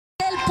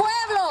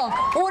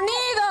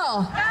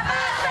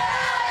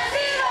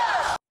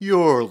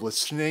You're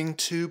listening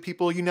to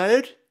People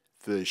United,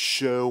 the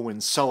show in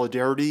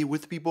solidarity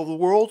with the people of the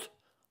world.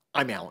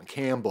 I'm Alan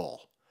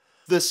Campbell.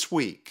 This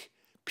week,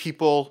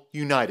 People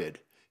United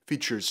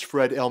features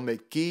Fred L.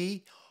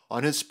 McGhee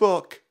on his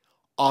book,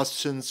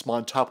 Austin's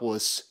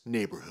Montopolis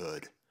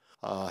Neighborhood,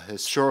 a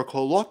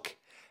historical look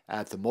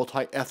at the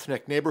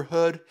multi-ethnic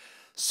neighborhood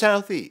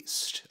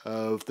southeast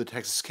of the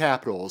Texas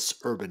capital's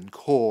urban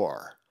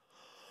core.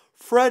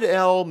 Fred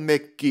L.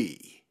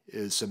 McGhee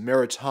is a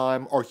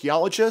maritime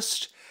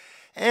archaeologist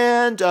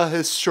and a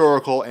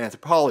historical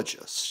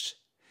anthropologist.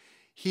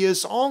 He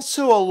is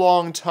also a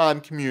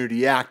longtime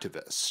community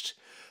activist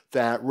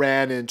that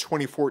ran in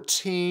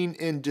 2014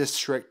 in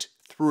District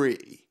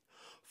 3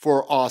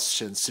 for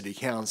Austin City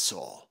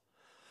Council.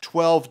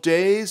 12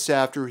 days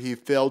after he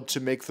failed to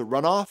make the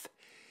runoff,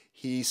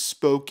 he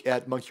spoke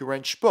at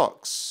Monkeywrench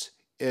Books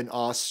in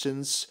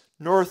Austin's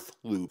North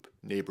Loop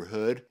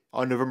neighborhood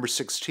on November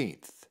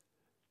 16th,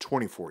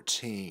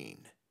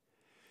 2014.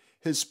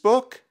 His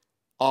book,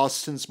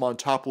 Austin's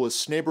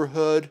Montopolis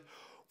Neighborhood,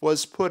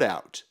 was put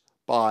out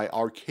by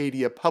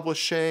Arcadia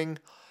Publishing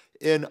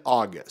in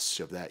August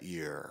of that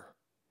year.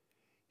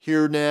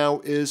 Here now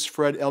is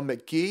Fred L.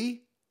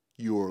 McGhee.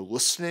 You're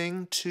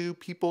listening to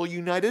People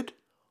United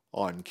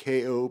on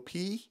KOP,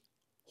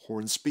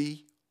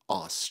 Hornsby,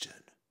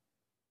 Austin.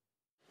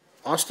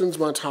 Austin's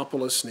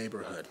Montopolis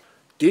Neighborhood.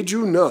 Did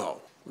you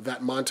know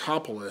that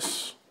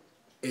Montopolis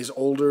is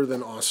older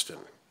than Austin?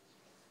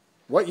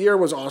 What year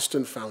was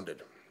Austin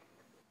founded?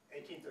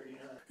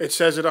 1839. It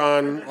says it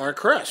on our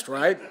crest,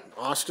 right?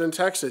 Austin,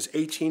 Texas,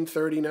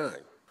 1839.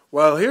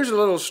 Well, here's a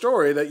little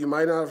story that you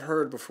might not have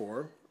heard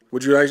before.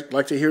 Would you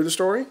like to hear the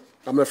story?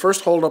 I'm going to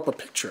first hold up a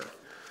picture.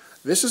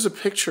 This is a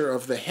picture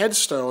of the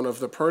headstone of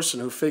the person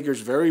who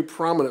figures very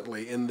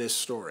prominently in this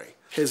story.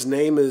 His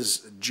name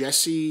is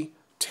Jesse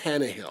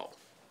Tannehill.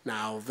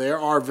 Now, there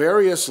are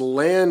various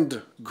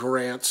land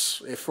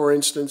grants. If, for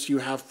instance, you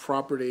have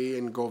property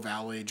in Go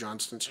Valley,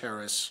 Johnston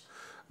Terrace,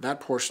 that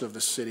portion of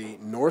the city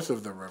north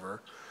of the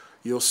river,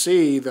 you'll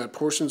see that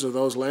portions of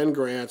those land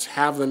grants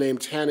have the name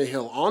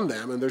Tannehill on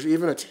them, and there's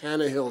even a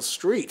Tannehill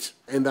Street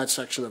in that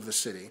section of the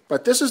city.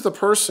 But this is the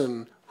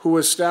person who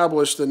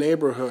established the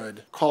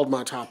neighborhood called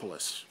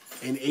Montopolis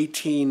in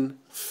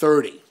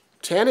 1830.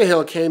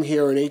 Tannehill came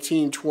here in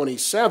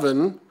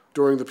 1827,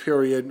 during the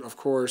period, of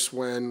course,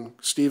 when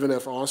Stephen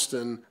F.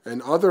 Austin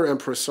and other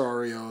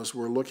impresarios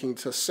were looking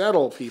to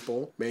settle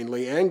people,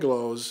 mainly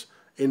Anglos,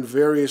 in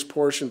various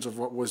portions of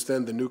what was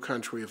then the new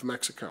country of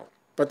Mexico.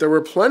 But there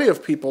were plenty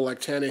of people like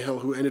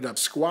Tannehill who ended up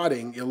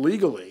squatting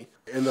illegally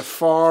in the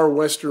far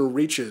western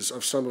reaches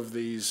of some of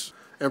these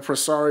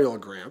impresarial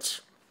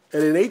grants.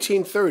 And in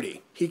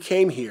 1830, he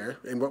came here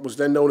in what was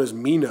then known as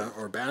Mena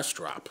or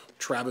Bastrop.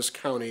 Travis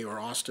County or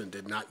Austin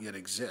did not yet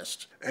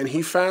exist. And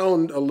he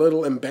found a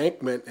little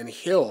embankment and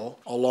hill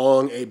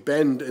along a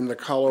bend in the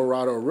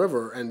Colorado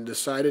River and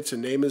decided to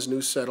name his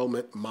new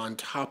settlement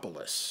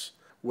Montopolis,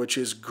 which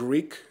is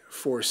Greek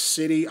for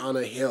city on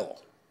a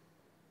hill.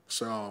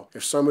 So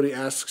if somebody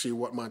asks you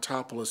what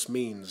Montopolis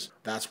means,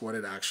 that's what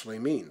it actually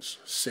means,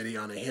 city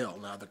on a hill.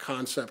 Now, the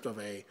concept of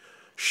a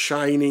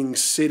shining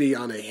city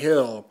on a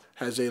hill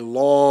has a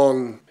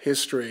long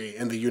history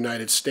in the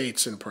United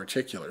States in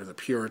particular. The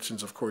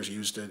Puritans, of course,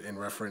 used it in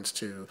reference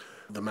to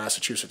the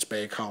Massachusetts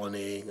Bay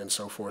Colony and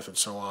so forth and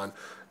so on.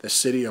 The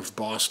city of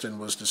Boston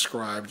was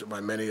described by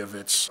many of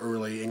its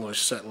early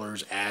English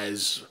settlers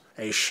as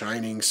a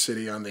shining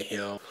city on the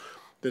hill.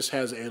 This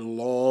has a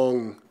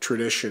long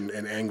tradition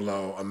in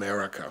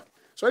Anglo-America.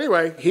 So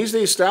anyway, he's the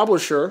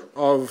establisher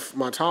of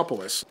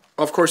Montopolis.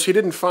 Of course, he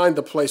didn't find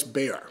the place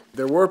bare.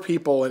 There were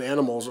people and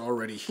animals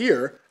already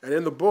here, and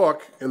in the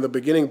book, in the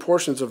beginning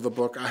portions of the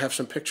book, I have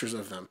some pictures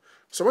of them.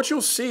 So what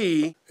you'll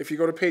see, if you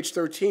go to page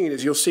 13,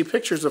 is you'll see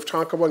pictures of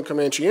Tonkawa and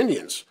Comanche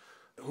Indians,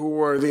 who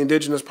were the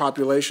indigenous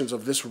populations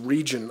of this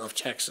region of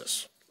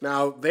Texas.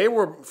 Now, they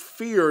were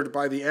feared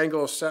by the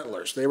Anglo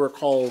settlers. They were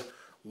called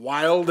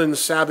wild and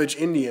savage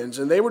Indians,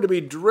 and they were to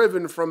be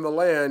driven from the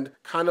land,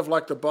 kind of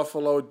like the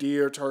buffalo,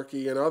 deer,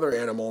 turkey, and other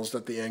animals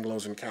that the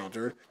Anglos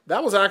encountered.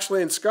 That was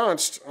actually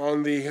ensconced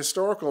on the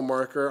historical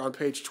marker on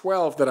page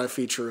 12 that I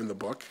feature in the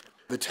book,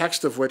 the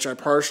text of which I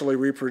partially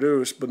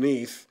reproduce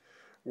beneath,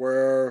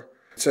 where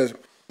it says,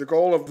 the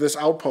goal of this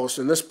outpost,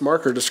 and this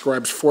marker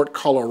describes Fort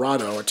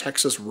Colorado, a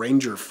Texas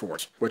Ranger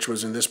fort, which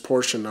was in this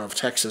portion of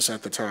Texas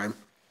at the time.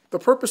 The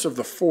purpose of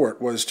the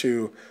fort was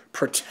to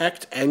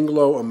protect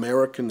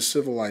Anglo-American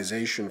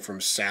civilization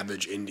from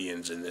savage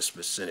Indians in this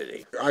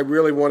vicinity. I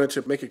really wanted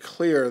to make it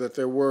clear that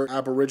there were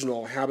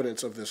Aboriginal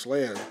inhabitants of this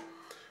land.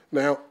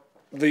 Now,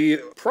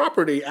 the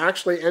property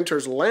actually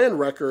enters land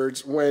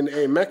records when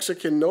a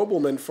Mexican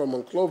nobleman from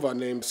Monclova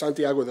named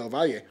Santiago del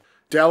Valle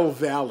Del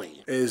Valle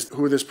is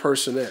who this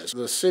person is.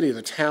 The city,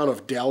 the town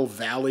of Del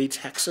Valle,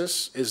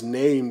 Texas, is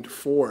named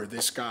for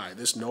this guy,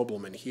 this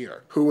nobleman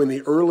here, who in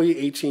the early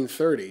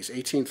 1830s,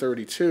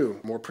 1832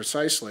 more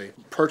precisely,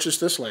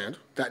 purchased this land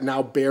that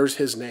now bears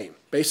his name.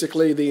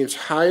 Basically, the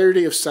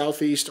entirety of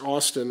southeast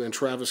Austin and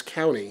Travis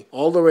County,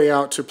 all the way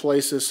out to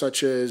places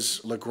such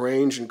as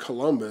LaGrange and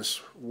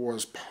Columbus,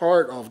 was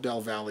part of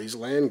Del Valle's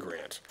land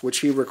grant, which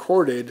he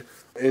recorded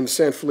in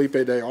San Felipe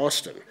de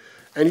Austin.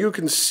 And you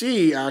can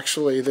see,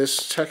 actually,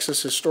 this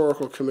Texas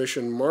Historical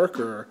Commission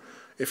marker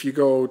if you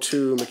go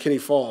to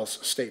McKinney Falls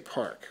State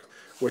Park,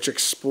 which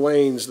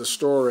explains the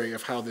story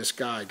of how this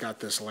guy got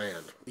this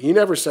land. He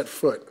never set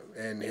foot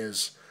in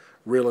his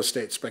real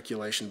estate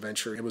speculation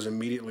venture. It was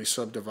immediately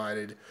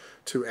subdivided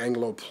to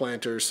Anglo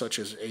planters such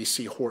as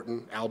A.C.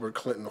 Horton, Albert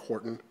Clinton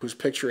Horton, whose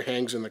picture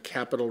hangs in the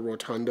Capitol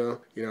Rotunda.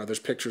 You know, there's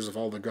pictures of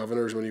all the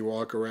governors when you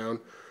walk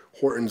around.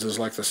 Horton's is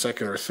like the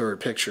second or third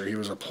picture. He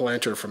was a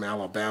planter from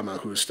Alabama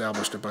who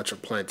established a bunch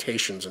of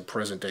plantations in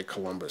present-day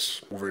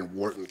Columbus over in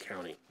Wharton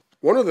County.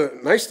 One of the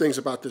nice things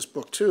about this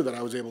book, too, that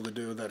I was able to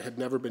do that had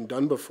never been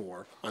done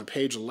before, on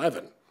page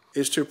 11,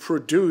 is to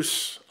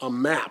produce a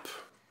map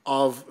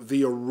of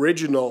the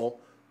original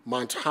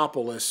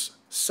Montopolis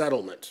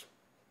settlement.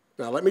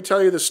 Now, let me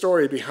tell you the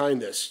story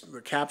behind this.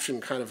 The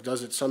caption kind of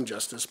does it some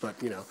justice,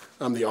 but, you know,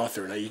 I'm the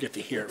author. Now you get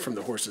to hear it from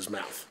the horse's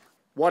mouth.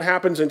 What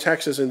happens in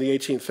Texas in the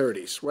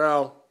 1830s?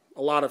 Well,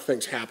 a lot of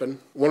things happen.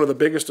 One of the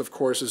biggest, of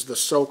course, is the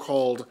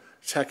so-called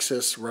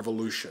Texas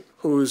Revolution,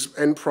 whose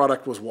end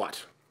product was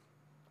what?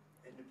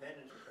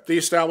 Independence. The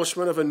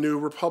establishment of a new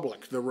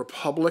republic, the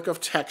Republic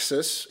of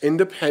Texas,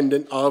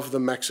 independent of the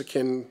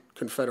Mexican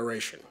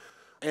Confederation.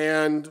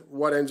 And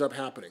what ends up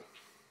happening?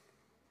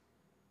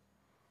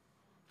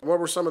 What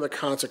were some of the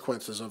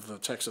consequences of the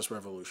Texas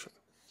Revolution?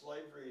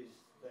 Slavery's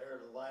there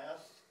to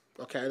last.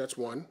 Okay, that's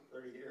one.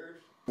 30 years.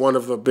 One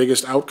of the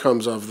biggest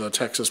outcomes of the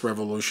Texas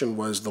Revolution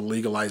was the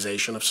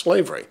legalization of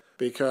slavery,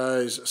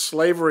 because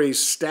slavery's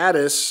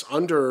status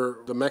under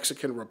the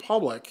Mexican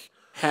Republic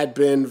had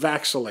been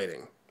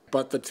vacillating.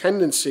 But the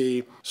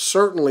tendency,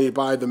 certainly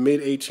by the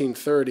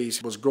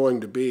mid-1830s, was going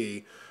to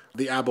be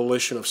the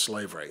abolition of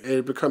slavery. It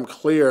had become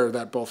clear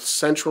that both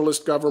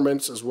centralist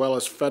governments as well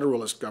as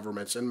federalist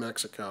governments in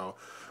Mexico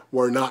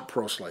were not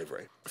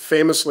pro-slavery.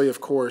 Famously, of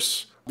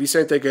course,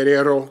 Vicente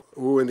Guerrero,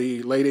 who in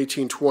the late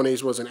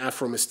 1820s was an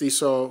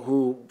Afro-Mestizo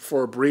who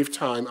for a brief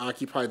time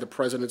occupied the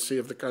presidency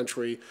of the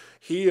country,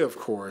 he, of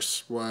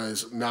course,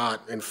 was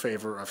not in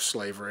favor of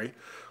slavery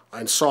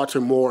and sought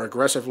to more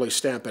aggressively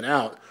stamp it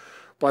out.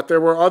 But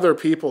there were other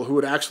people who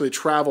would actually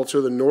travel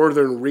to the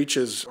northern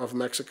reaches of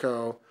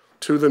Mexico,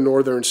 to the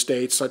northern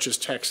states, such as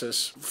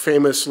Texas.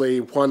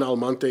 Famously, Juan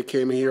Almonte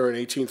came here in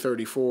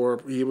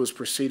 1834. He was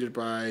preceded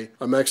by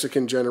a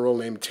Mexican general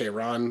named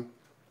Terán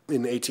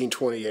in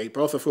 1828,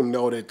 both of whom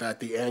noted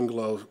that the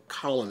Anglo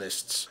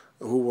colonists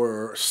who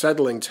were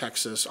settling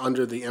Texas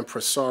under the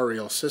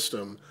impresarial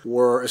system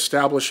were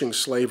establishing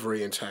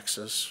slavery in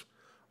Texas.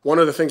 One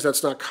of the things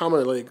that's not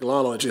commonly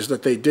acknowledged is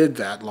that they did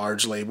that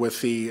largely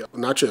with the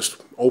not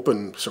just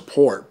open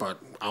support, but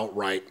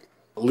outright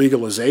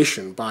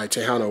legalization by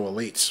Tejano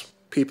elites.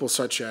 People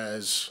such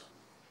as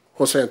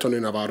Jose Antonio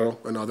Navarro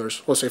and others,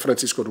 Jose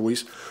Francisco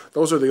Ruiz.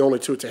 Those are the only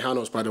two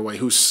Tejanos, by the way,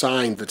 who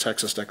signed the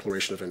Texas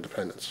Declaration of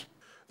Independence.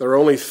 There are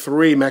only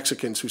 3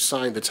 Mexicans who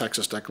signed the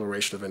Texas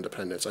Declaration of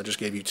Independence. I just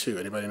gave you 2.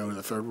 Anybody know who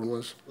the third one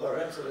was?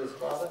 Lorenzo de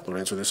Zavala.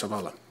 Lorenzo de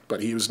Zavala. But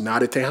he was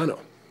not a Tejano.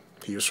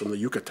 He was from the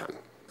Yucatan.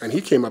 And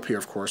he came up here,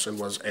 of course, and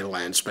was a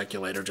land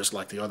speculator just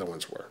like the other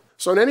ones were.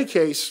 So in any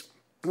case,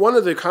 one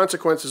of the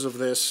consequences of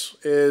this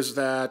is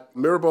that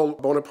Mirabeau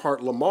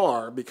Bonaparte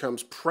Lamar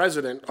becomes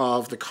president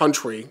of the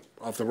country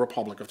of the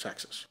Republic of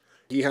Texas.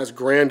 He has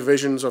grand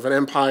visions of an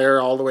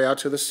empire all the way out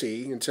to the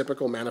sea in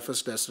typical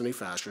Manifest Destiny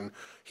fashion.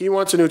 He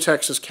wants a new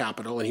Texas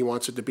capital, and he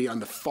wants it to be on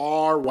the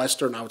far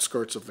western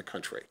outskirts of the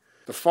country.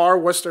 The far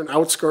western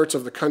outskirts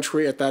of the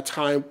country at that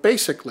time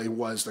basically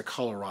was the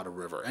Colorado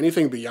River.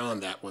 Anything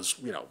beyond that was,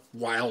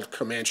 wild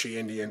Comanche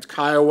Indians,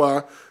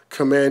 Kiowa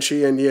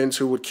Comanche Indians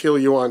who would kill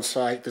you on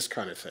sight, this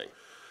kind of thing.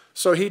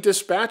 So he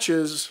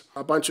dispatches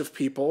a bunch of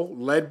people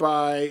led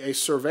by a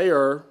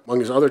surveyor, among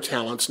his other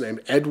talents,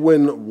 named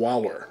Edwin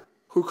Waller,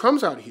 who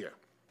comes out here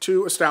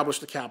to establish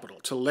the capital,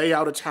 to lay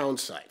out a town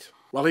site.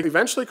 Well, he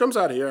eventually comes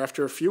out here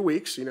after a few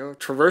weeks.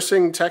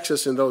 Traversing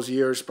Texas in those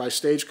years by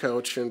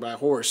stagecoach and by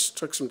horse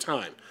took some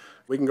time.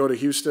 We can go to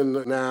Houston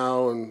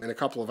now in a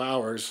couple of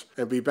hours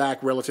and be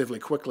back relatively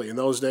quickly. In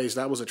those days,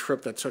 that was a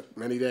trip that took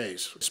many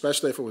days,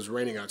 especially if it was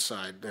raining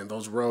outside, and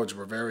those roads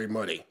were very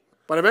muddy.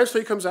 But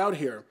eventually he comes out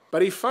here.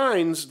 But he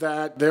finds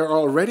that there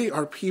already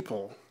are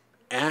people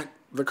at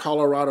the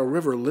Colorado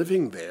River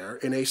living there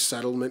in a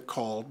settlement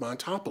called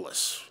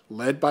Montopolis,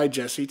 led by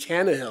Jesse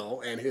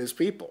Tannehill and his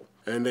people.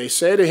 And they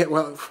say to him,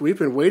 well, we've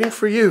been waiting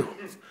for you.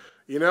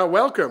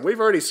 Welcome. We've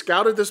already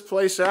scouted this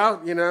place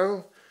out,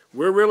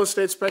 We're real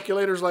estate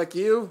speculators like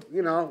you.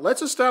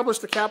 Let's establish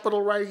the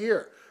capital right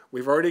here.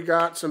 We've already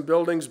got some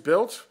buildings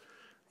built.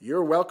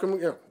 You're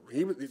welcome.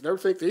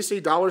 They see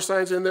dollar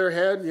signs in their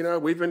head. You know,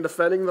 we've been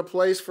defending the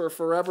place for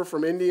forever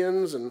from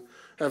Indians and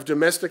have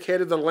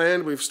domesticated the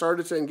land. We've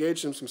started to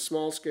engage in some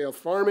small-scale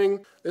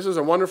farming. This is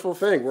a wonderful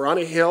thing. We're on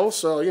a hill,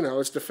 so, you know,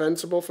 it's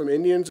defensible from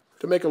Indians.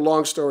 To make a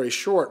long story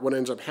short, what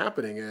ends up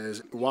happening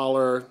is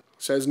Waller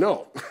says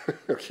no,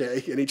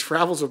 okay? And he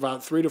travels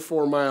about 3 to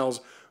 4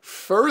 miles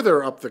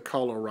further up the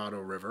Colorado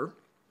River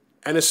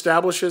and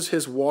establishes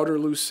his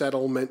Waterloo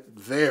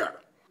settlement there,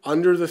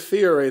 under the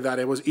theory that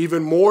it was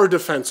even more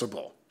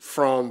defensible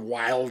from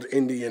wild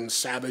Indian,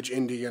 savage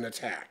Indian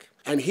attack.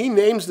 And he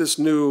names this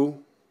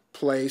new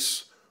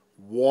place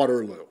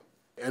Waterloo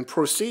and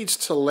proceeds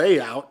to lay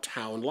out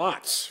town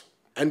lots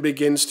and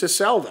begins to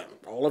sell them.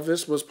 All of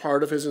this was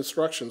part of his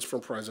instructions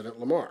from President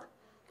Lamar.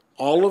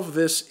 All of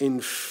this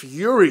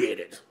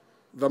infuriated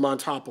the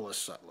Montopolis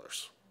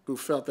settlers, who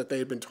felt that they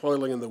had been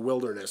toiling in the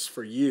wilderness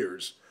for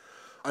years,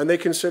 and they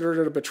considered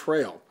it a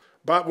betrayal.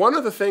 But one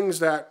of the things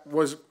that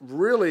was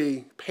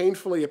really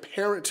painfully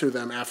apparent to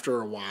them after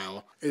a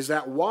while is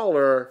that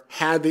Waller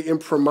had the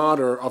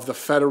imprimatur of the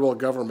federal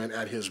government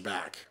at his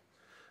back.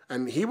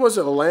 And he was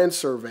a land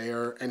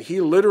surveyor, and he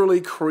literally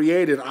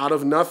created out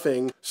of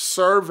nothing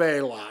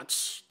survey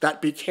lots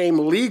that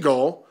became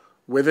legal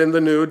within the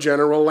new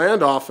General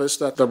Land Office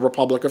that the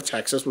Republic of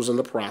Texas was in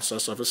the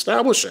process of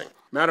establishing.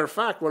 Matter of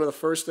fact, one of the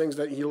first things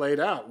that he laid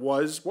out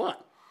was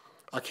what?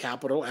 A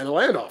capital and a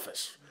land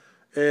office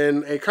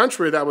in a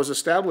country that was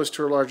established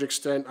to a large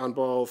extent on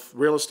both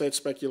real estate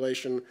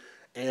speculation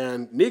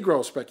and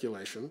Negro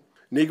speculation.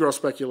 Negro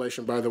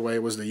speculation, by the way,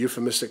 was the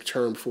euphemistic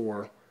term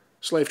for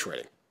slave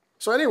trading.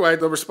 So anyway,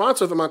 the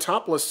response of the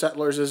Montopolis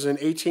settlers is in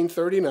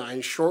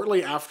 1839,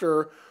 shortly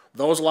after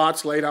those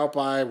lots laid out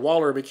by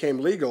Waller became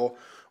legal,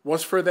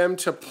 was for them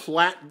to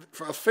plat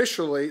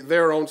officially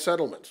their own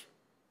settlement.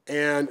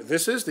 And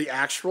this is the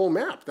actual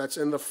map that's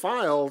in the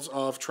files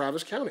of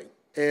Travis County.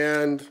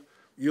 And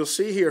you'll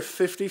see here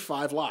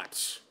 55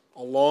 lots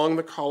along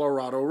the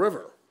Colorado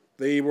River.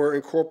 They were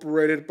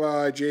incorporated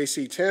by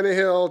J.C.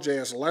 Tannehill,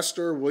 J.S.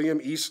 Lester, William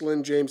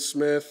Eastland, James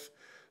Smith,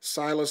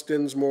 Silas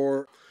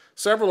Dinsmore.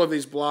 Several of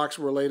these blocks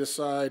were laid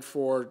aside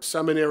for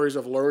seminaries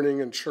of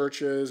learning and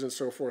churches and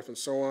so forth and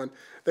so on.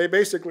 They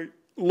basically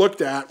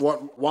looked at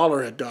what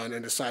Waller had done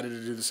and decided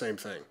to do the same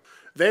thing.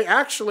 They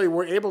actually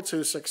were able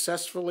to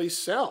successfully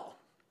sell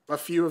a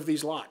few of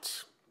these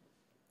lots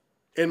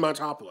in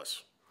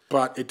Montopolis,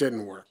 but it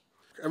didn't work.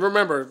 And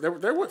remember,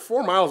 there were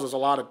 4 miles is a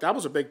lot of, that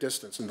was a big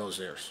distance in those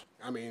years.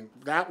 I mean,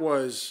 that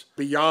was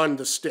beyond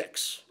the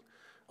sticks.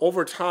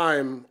 Over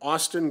time,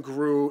 Austin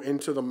grew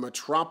into the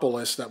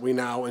metropolis that we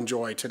now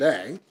enjoy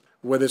today,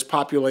 with its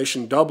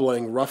population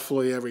doubling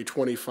roughly every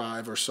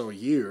 25 or so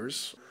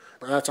years.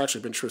 That's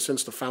actually been true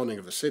since the founding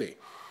of the city.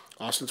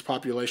 Austin's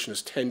population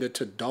has tended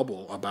to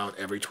double about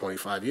every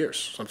 25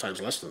 years, sometimes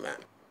less than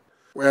that.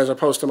 As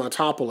opposed to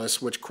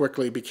Montopolis, which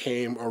quickly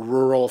became a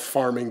rural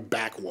farming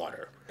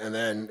backwater. And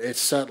then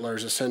its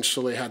settlers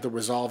essentially had to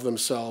resolve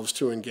themselves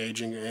to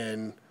engaging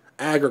in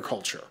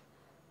agriculture.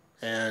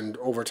 And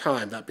over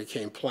time, that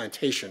became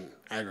plantation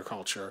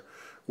agriculture,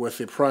 with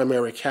the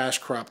primary cash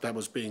crop that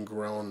was being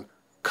grown,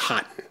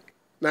 cotton.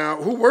 Now,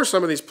 who were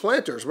some of these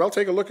planters? Well,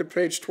 take a look at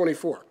page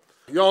 24.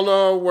 You all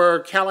know where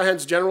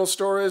Callahan's General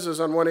Store is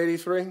on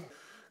 183?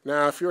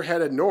 Now, if you're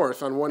headed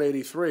north on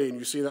 183 and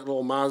you see that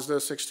little Mazda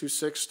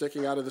 626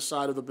 sticking out of the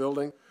side of the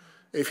building,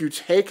 if you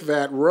take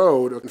that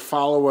road and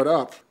follow it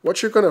up,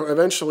 what you're going to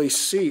eventually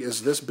see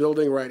is this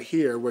building right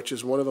here, which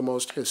is one of the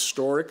most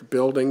historic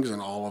buildings in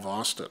all of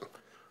Austin.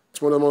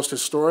 It's one of the most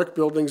historic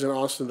buildings in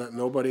Austin that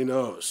nobody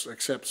knows,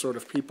 except sort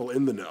of people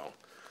in the know.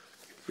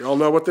 You all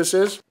know what this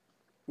is?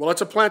 Well,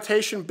 it's a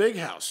plantation big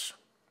house,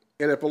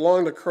 and it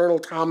belonged to Colonel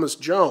Thomas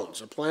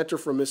Jones, a planter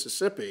from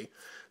Mississippi.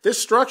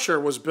 This structure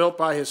was built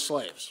by his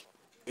slaves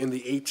in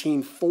the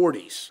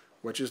 1840s,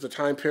 which is the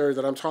time period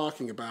that I'm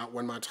talking about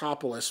when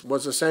Montopolis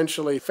was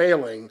essentially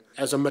failing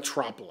as a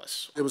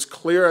metropolis. It was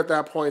clear at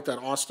that point that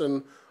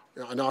Austin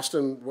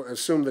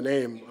assumed the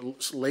name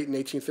late in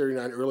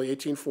 1839, early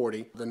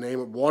 1840. The name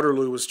of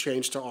Waterloo was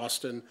changed to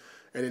Austin,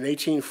 and in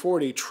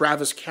 1840,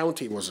 Travis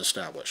County was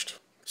established.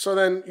 So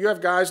then you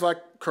have guys like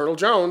Colonel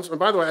Jones, and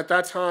by the way, at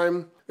that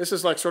time, this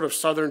is like sort of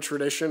Southern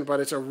tradition, but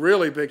it's a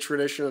really big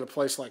tradition in a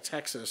place like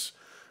Texas,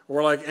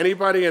 where like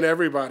anybody and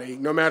everybody,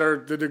 no matter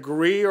the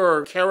degree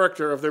or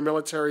character of their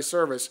military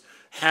service,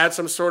 had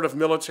some sort of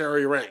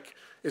military rank.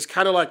 It's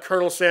kind of like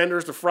Colonel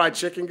Sanders, the fried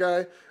chicken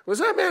guy. Was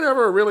that man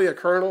ever really a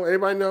colonel?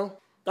 Anybody know?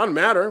 Doesn't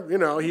matter, you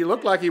know. He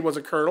looked like he was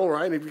a colonel,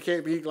 right? And he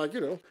became, like,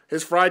 you know,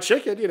 his fried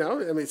chicken, you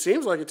know. I mean, it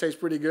seems like it tastes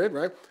pretty good,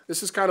 right?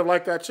 This is kind of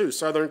like that, too.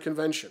 Southern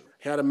Convention.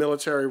 He had a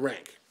military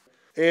rank.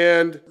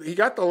 And he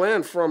got the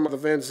land from the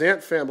Van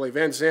Zandt family.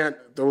 Van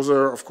Zandt, those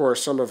are, of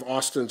course, some of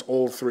Austin's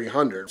old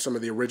 300, some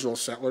of the original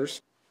settlers.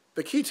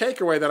 The key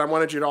takeaway that I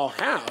wanted you to all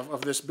have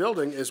of this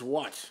building is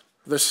what?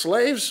 The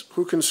slaves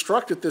who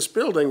constructed this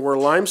building were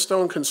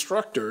limestone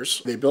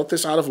constructors. They built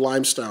this out of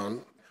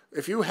limestone.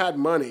 If you had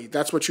money,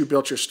 that's what you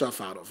built your stuff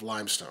out of,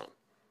 limestone.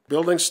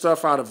 Building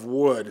stuff out of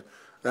wood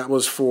That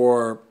was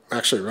for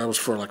like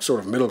sort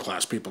of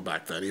middle-class people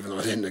back then, even though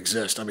it didn't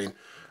exist. I mean,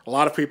 a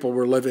lot of people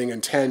were living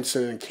in tents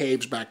and in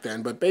caves back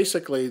then, but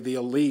basically the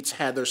elites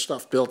had their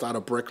stuff built out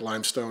of brick,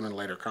 limestone, and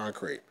later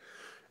concrete.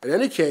 In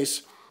any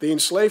case, the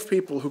enslaved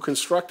people who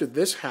constructed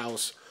this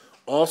house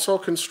also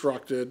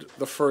constructed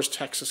the first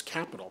Texas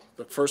capital,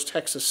 the first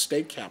Texas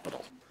state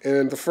capital,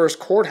 and the first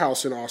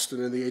courthouse in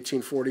Austin in the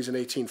 1840s and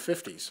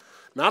 1850s.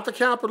 Not the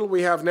capital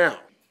we have now.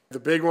 The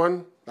big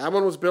one, that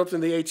one was built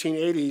in the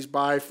 1880s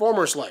by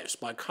former slaves,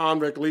 by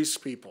convict lease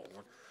people.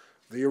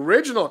 The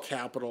original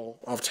capital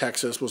of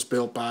Texas was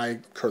built by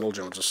Colonel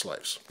Jones's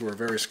slaves, who were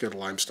very skilled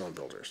limestone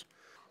builders.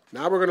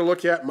 Now we're going to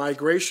look at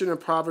Migration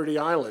and Poverty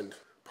Island,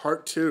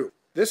 Part 2.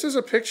 This is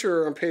a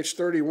picture on page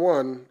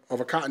 31 of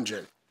a cotton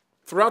gin.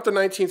 Throughout the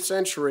 19th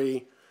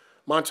century,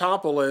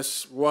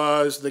 Montopolis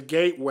was the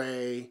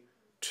gateway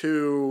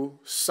to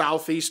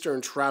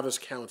southeastern Travis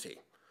County.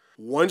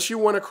 Once you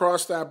went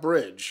across that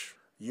bridge,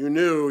 you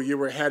knew you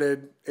were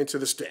headed into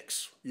the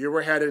sticks. You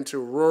were headed into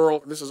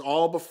rural. This is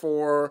all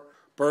before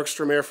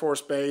Bergstrom Air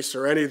Force Base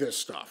or any of this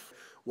stuff.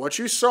 What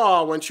you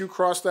saw once you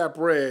crossed that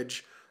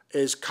bridge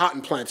is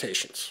cotton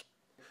plantations,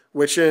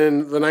 which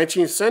in the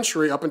 19th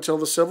century, up until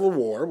the Civil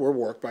War, were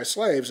worked by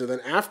slaves, and then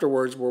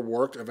afterwards were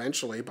worked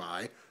eventually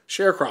by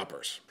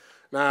sharecroppers.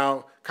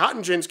 Now,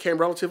 cotton gins came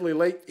relatively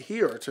late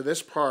here to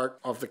this part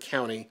of the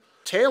county.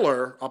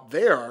 Taylor, up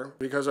there,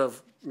 because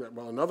of,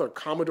 well, another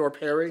Commodore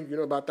Perry, you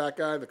know about that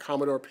guy, the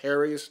Commodore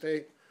Perry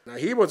estate? Now,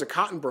 he was a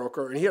cotton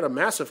broker, and he had a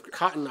massive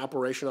cotton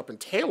operation up in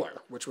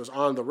Taylor, which was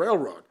on the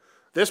railroad.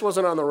 This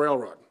wasn't on the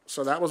railroad,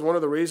 so that was one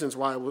of the reasons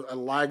why I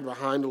lagged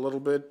behind a little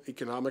bit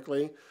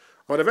economically.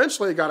 But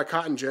eventually, he got a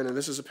cotton gin, and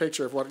this is a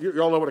picture of what,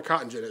 you all know what a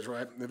cotton gin is,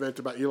 right? The event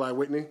about Eli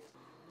Whitney.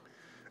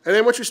 And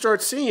then what you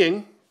start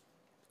seeing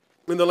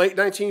in the late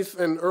 19th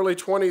and early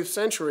 20th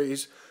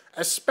centuries,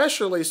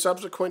 especially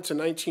subsequent to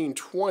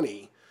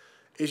 1920,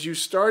 is you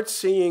start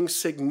seeing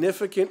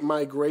significant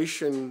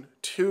migration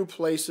to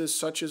places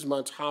such as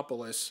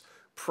Montopolis,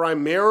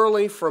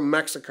 primarily from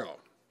Mexico.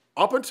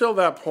 Up until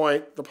that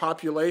point, the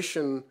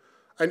population,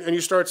 and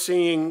you start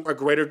seeing a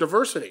greater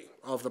diversity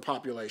of the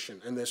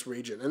population in this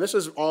region. And this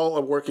is all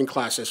a working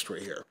class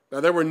history here. Now,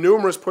 there were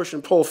numerous push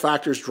and pull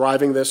factors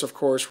driving this, of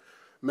course.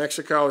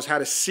 Mexico has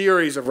had a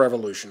series of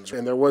revolutions,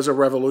 and there was a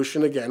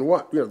revolution again,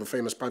 the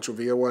famous Pancho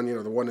Villa one,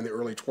 the one in the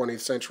early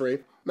 20th century.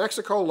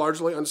 Mexico,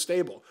 largely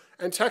unstable.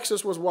 And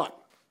Texas was what?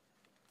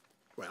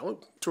 Well,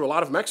 to a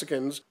lot of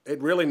Mexicans,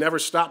 it really never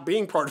stopped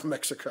being part of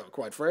Mexico,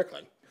 quite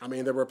frankly. I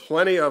mean, there were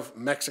plenty of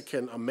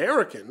Mexican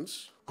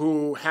Americans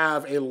who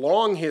have a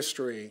long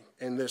history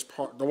in this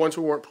part, the ones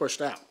who weren't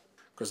pushed out.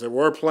 Because there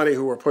were plenty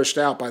who were pushed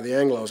out by the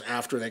Anglos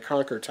after they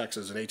conquered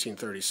Texas in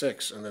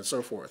 1836 and then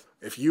so forth.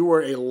 If you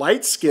were a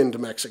light-skinned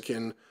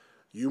Mexican,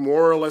 you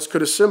more or less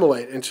could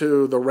assimilate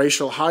into the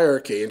racial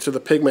hierarchy, into the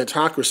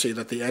pigmentocracy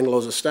that the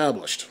Anglos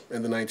established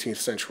in the 19th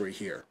century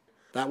here.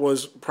 That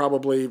was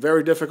probably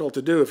very difficult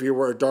to do if you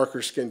were a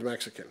darker-skinned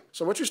Mexican.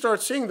 So what you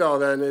start seeing, though,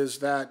 then, is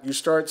that you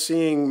start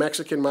seeing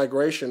Mexican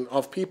migration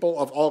of people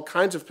of all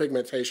kinds of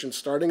pigmentation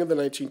starting in the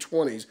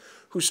 1920s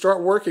who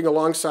start working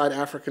alongside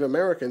African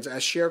Americans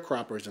as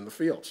sharecroppers in the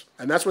fields.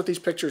 And that's what these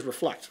pictures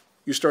reflect.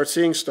 You start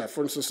seeing stuff.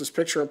 For instance, this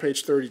picture on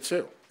page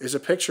 32 is a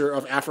picture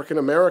of African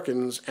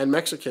Americans and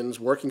Mexicans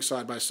working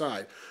side by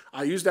side.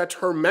 I use that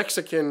term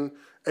Mexican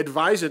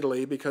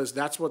advisedly because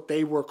that's what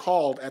they were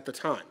called at the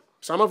time.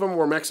 Some of them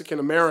were Mexican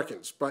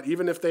Americans, but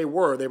even if they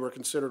were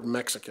considered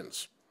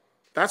Mexicans.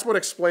 That's what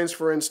explains,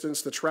 for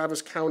instance, the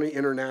Travis County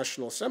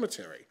International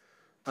Cemetery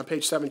on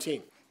page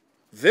 17.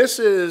 This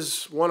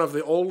is one of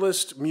the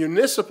oldest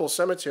municipal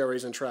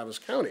cemeteries in Travis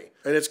County,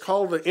 and it's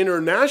called the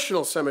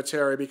International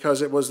Cemetery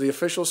because it was the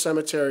official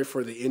cemetery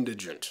for the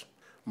indigent,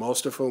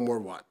 most of whom were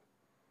what?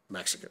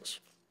 Mexicans.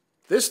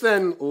 This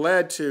then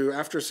led to,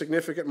 after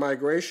significant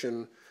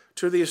migration,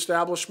 to the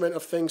establishment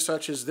of things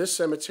such as this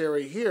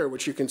cemetery here,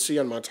 which you can see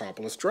on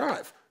Montopolis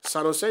Drive,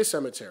 San Jose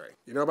Cemetery.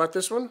 You know about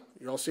this one?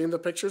 You all seen the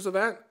pictures of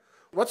that?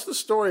 What's the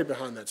story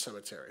behind that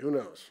cemetery? Who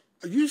knows?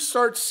 You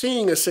start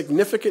seeing a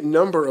significant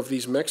number of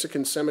these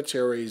Mexican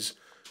cemeteries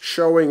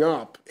showing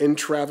up in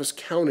Travis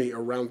County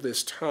around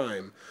this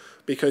time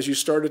because you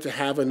started to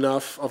have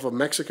enough of a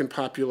Mexican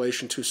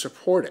population to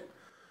support it.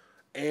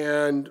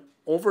 And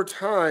over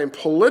time,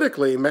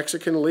 politically,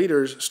 Mexican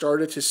leaders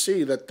started to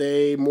see that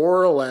they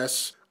more or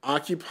less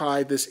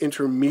occupied this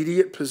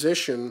intermediate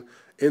position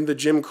in the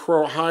Jim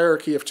Crow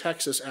hierarchy of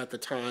Texas at the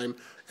time,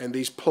 and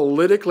these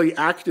politically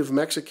active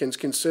Mexicans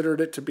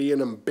considered it to be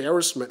an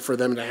embarrassment for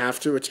them to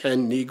have to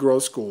attend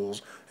Negro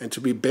schools and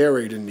to be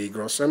buried in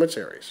Negro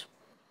cemeteries.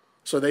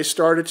 So they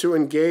started to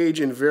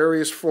engage in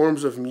various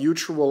forms of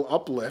mutual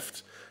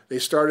uplift. They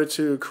started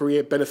to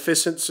create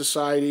beneficent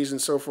societies and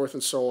so forth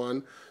and so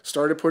on,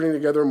 started putting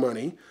together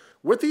money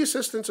with the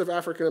assistance of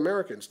African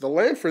Americans. The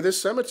land for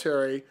this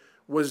cemetery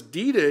was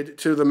deeded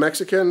to the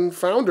Mexican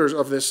founders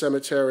of this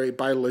cemetery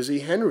by Lizzie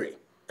Henry,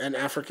 an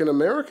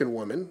African-American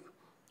woman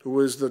who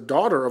was the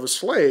daughter of a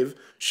slave.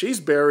 She's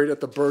buried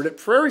at the Burdett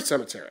Prairie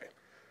Cemetery.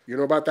 You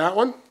know about that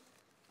one?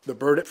 The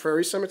Burdett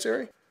Prairie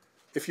Cemetery?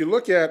 If you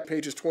look at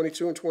pages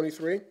 22 and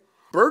 23,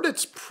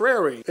 Burditt's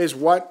Prairie is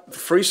what the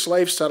free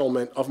slave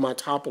settlement of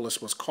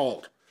Montopolis was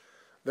called.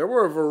 There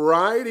were a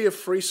variety of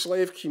free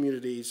slave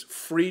communities,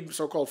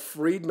 so-called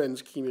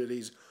freedmen's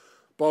communities,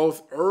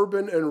 both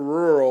urban and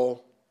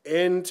rural,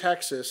 in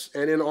Texas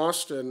and in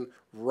Austin,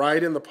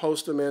 right in the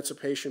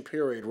post-emancipation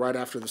period, right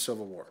after the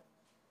Civil War.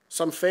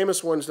 Some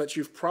famous ones that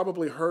you've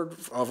probably heard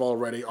of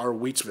already are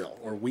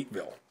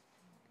Wheatville,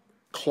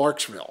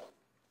 Clarksville.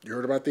 You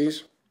heard about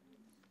these?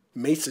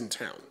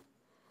 Masontown.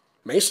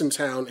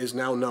 Masontown is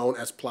now known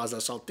as Plaza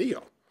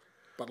Saltillo.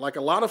 But like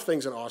a lot of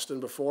things in Austin,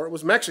 before it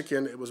was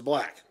Mexican, it was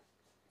black.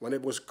 When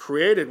it was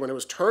created, when it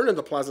was turned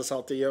into Plaza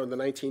Saltillo in the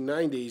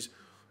 1990s,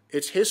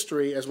 its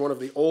history as one of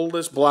the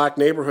oldest black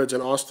neighborhoods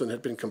in Austin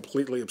had been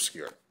completely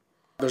obscured.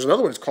 There's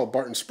another one, it's called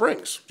Barton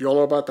Springs. Do you all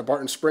know about the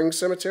Barton Springs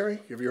Cemetery?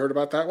 Have you heard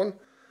about that one?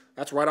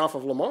 That's right off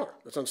of Lamar.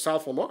 That's on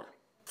South Lamar.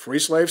 Free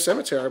slave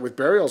cemetery with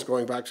burials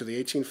going back to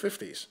the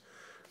 1850s.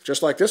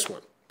 Just like this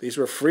one. These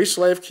were free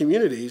slave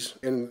communities,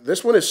 and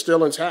this one is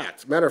still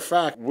intact. Matter of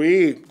fact,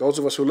 those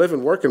of us who live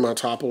and work in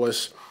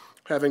Montopolis,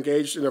 have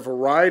engaged in a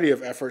variety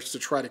of efforts to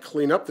try to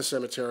clean up the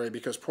cemetery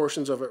because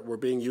portions of it were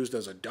being used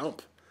as a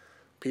dump.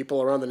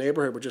 People around the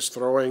neighborhood were just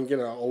throwing,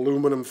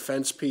 aluminum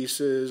fence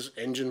pieces,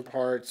 engine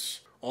parts,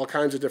 all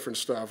kinds of different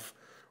stuff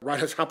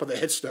right on top of the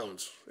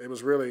headstones. It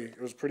was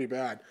pretty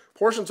bad.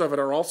 Portions of it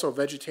are also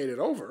vegetated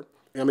over.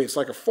 I mean, it's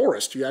like a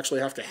forest. You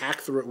actually have to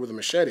hack through it with a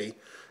machete.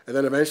 And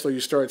then eventually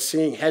you start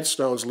seeing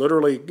headstones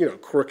literally,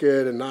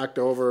 crooked and knocked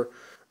over.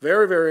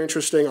 Very, very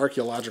interesting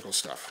archaeological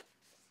stuff.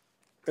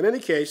 In any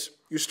case,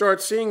 you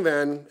start seeing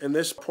then, in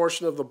this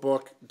portion of the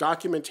book,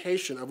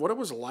 documentation of what it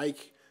was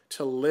like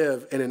to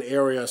live in an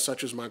area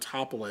such as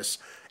Montopolis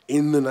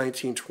in the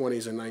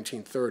 1920s and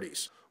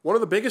 1930s. One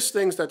of the biggest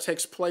things that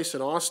takes place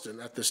in Austin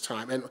at this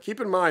time, and keep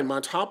in mind,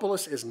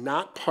 Montopolis is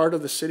not part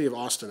of the city of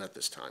Austin at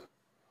this time.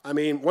 I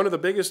mean, one of the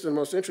biggest and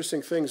most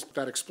interesting things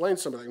that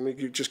explains some of that, let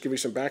me just give you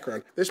some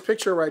background. This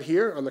picture right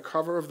here on the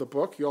cover of the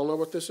book, you all know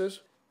what this is? Is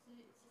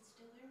it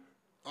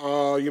still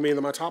there? You mean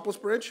the Montopolis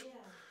Bridge? Yeah.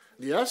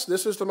 Yes,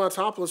 this is the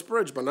Montopolis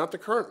Bridge, but not the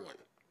current one.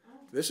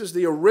 This is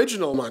the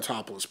original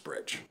Montopolis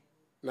Bridge.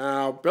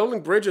 Now, building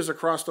bridges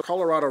across the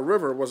Colorado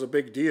River was a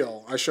big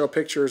deal. I show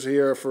pictures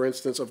here, for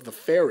instance, of the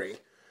ferry.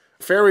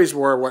 Ferries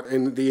were what,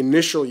 in the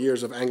initial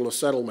years of Anglo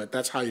settlement,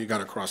 that's how you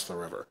got across the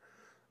river,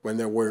 when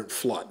there weren't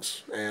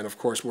floods. And of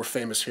course, we're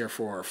famous here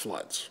for our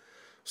floods.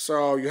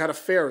 So you had a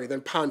ferry.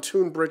 Then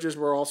pontoon bridges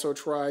were also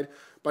tried.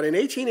 But in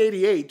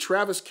 1888,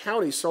 Travis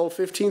County sold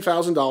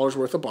 $15,000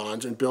 worth of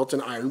bonds and built an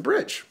iron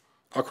bridge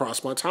across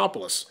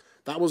Montopolis.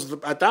 That was,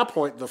 at that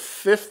point, the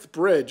fifth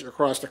bridge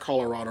across the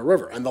Colorado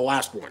River, and the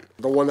last one,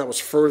 the one that was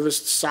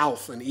furthest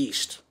south and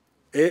east.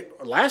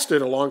 It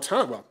lasted a long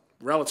time, well,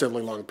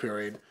 relatively long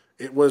period.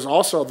 It was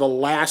also the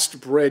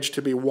last bridge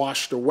to be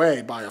washed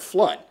away by a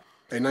flood.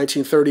 In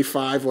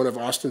 1935, one of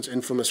Austin's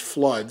infamous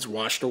floods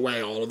washed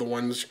away all of the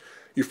ones.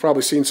 You've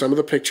probably seen some of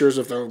the pictures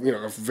of the,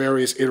 of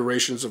various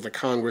iterations of the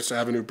Congress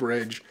Avenue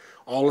Bridge.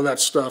 All of that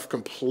stuff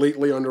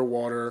completely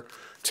underwater.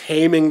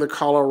 Taming the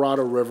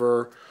Colorado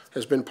River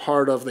has been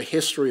part of the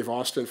history of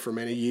Austin for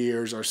many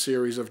years, our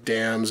series of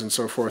dams and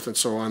so forth and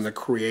so on, the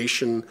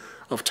creation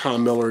of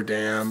Tom Miller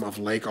Dam, of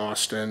Lake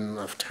Austin,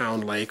 of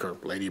Town Lake, or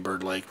Lady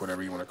Bird Lake,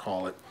 whatever you want to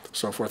call it,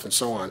 so forth and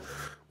so on.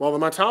 Well,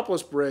 the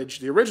Montopolis Bridge,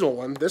 the original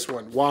one, this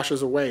one,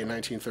 washes away in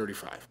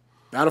 1935.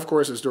 That, of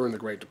course, is during the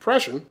Great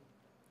Depression,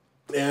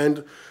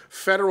 and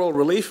federal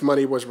relief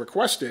money was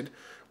requested,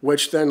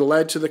 which then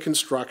led to the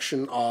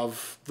construction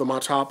of the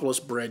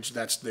Montopolis Bridge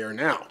that's there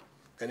now.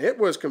 And it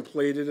was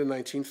completed in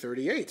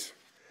 1938.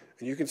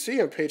 And you can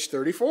see on page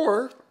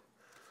 34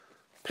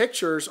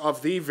 pictures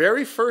of the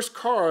very first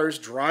cars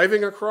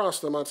driving across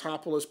the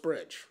Montopolis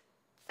Bridge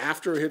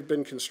after it had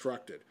been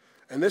constructed.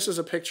 And this is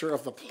a picture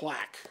of the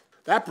plaque.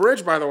 That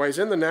bridge, by the way, is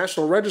in the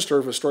National Register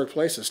of Historic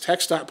Places.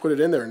 TxDOT put it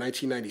in there in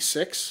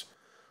 1996.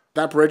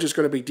 That bridge is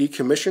going to be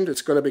decommissioned.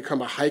 It's going to become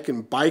a hike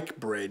and bike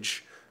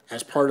bridge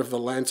as part of the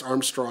Lance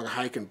Armstrong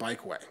Hike and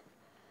Bikeway,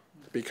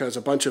 because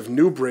a bunch of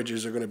new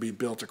bridges are going to be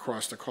built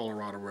across the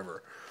Colorado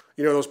River.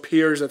 You know those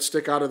piers that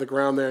stick out of the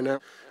ground there now?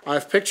 I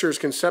have pictures,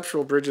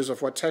 conceptual bridges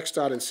of what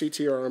TxDOT and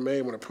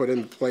CTRMA want to put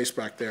in place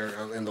back there,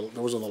 and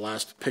those are the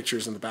last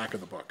pictures in the back of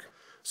the book.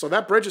 So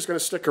that bridge is going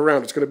to stick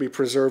around. It's going to be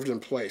preserved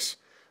in place.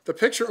 The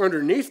picture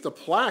underneath the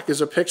plaque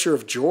is a picture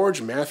of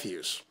George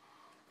Matthews.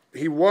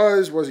 He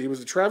was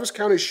the Travis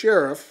County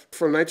Sheriff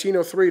from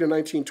 1903 to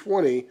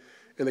 1920,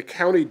 and the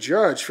county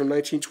judge from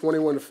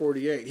 1921 to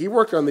 48. He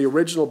worked on the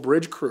original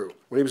bridge crew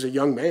when he was a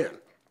young man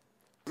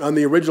on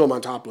the original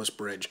Montopolis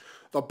Bridge.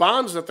 The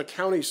bonds that the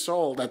county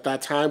sold at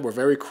that time were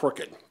very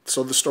crooked,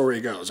 so the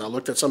story goes. I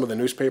looked at some of the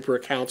newspaper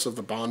accounts of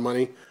the bond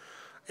money,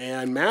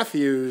 and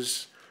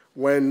Matthews,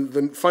 when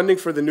the funding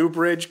for the new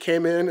bridge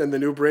came in and the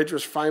new bridge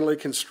was finally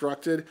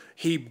constructed,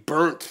 he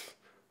burnt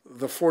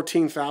the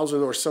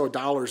 $14,000 or so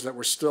that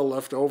were still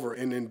left over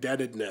in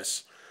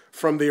indebtedness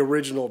from the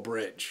original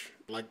bridge.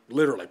 Like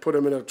literally put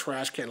them in a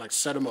trash can, like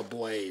set them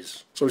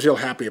ablaze. So he's real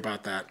happy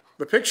about that.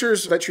 The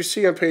pictures that you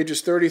see on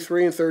pages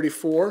 33 and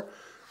 34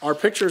 are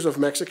pictures of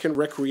Mexican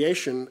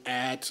recreation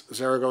at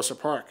Zaragoza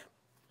Park.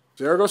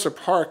 Zaragoza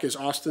Park is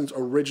Austin's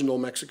original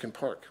Mexican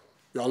park.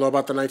 You all know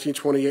about the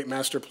 1928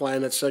 master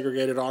plan that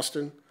segregated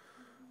Austin,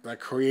 that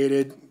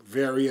created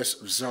various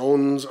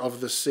zones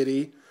of the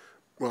city,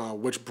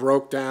 which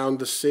broke down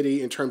the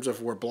city in terms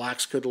of where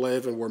blacks could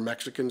live and where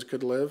Mexicans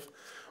could live.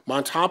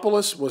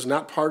 Montopolis was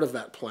not part of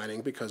that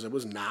planning because it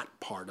was not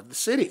part of the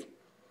city.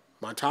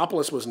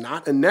 Montopolis was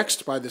not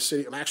annexed by the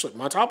city. Actually,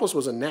 Montopolis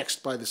was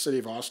annexed by the city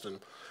of Austin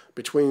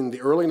between the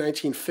early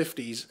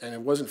 1950s, and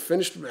it wasn't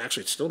finished.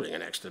 Actually, it's still being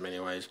annexed in many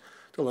ways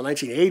until the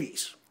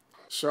 1980s.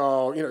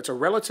 So, it's a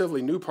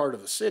relatively new part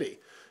of the city.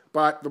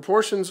 But the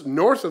portions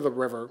north of the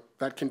river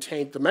that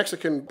contained the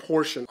Mexican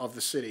portion of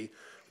the city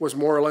was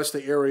more or less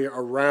the area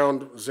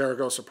around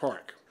Zaragoza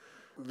Park.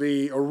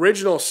 The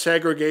original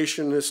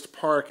segregationist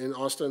park in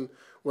Austin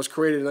was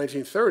created in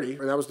 1930,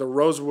 and that was the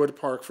Rosewood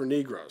Park for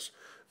Negroes.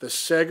 The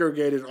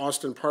segregated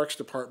Austin Parks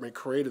Department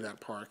created that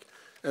park,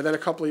 and then a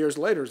couple of years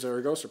later,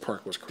 Zaragoza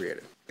Park was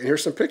created. And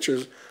here's some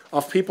pictures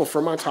of people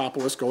from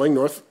Montopolis going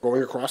north,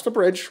 going across the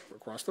bridge,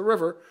 across the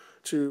river,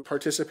 to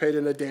participate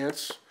in a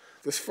dance.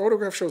 This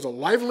photograph shows a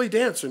lively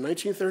dance in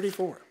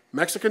 1934.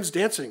 Mexicans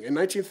dancing in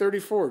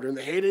 1934 during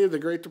the heyday of the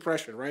Great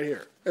Depression, right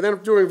here. And then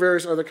doing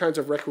various other kinds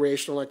of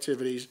recreational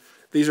activities.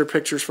 These are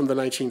pictures from the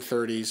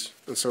 1930s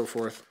and so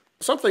forth.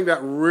 Something that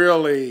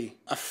really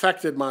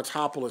affected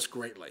Montopolis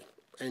greatly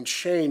and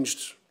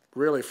changed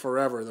really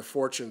forever the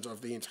fortunes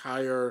of the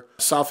entire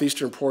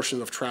southeastern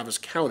portion of Travis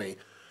County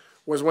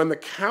was when the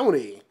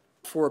county,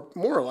 for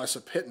more or less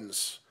a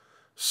pittance,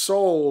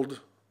 sold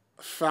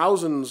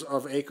thousands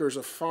of acres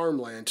of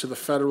farmland to the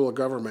federal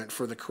government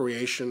for the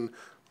creation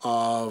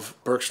of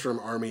Bergstrom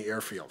Army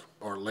Airfield,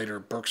 or later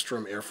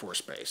Bergstrom Air Force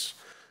Base.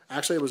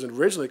 Actually, it was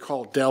originally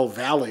called Del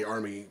Valley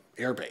Army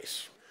Air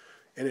Base,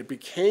 and it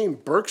became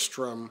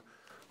Bergstrom.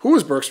 Who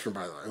was Bergstrom,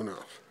 by the way? Who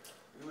knows?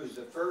 He was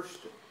the first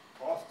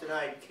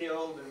Austinite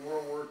killed in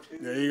World War II.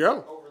 There you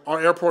go.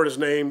 Our airport is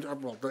named,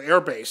 well, the air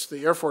base,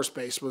 the Air Force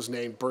Base was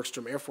named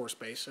Bergstrom Air Force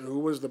Base. And who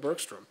was the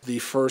Bergstrom? The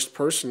first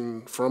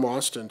person from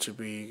Austin to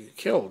be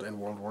killed in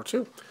World War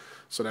II.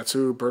 So that's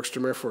who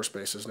Bergstrom Air Force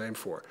Base is named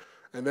for.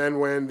 And then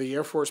when the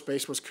Air Force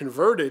Base was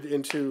converted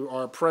into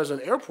our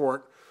present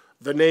airport,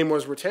 the name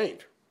was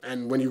retained.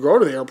 And when you go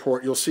to the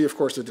airport, you'll see, of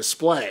course, a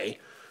display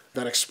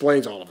that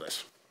explains all of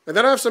this. And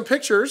then I have some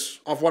pictures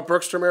of what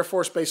Bergstrom Air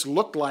Force Base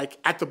looked like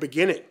at the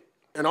beginning.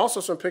 And also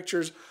some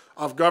pictures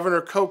of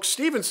Governor Coke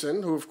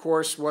Stevenson, who, of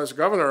course, was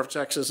governor of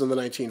Texas in the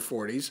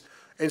 1940s,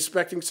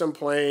 inspecting some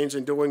planes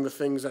and doing the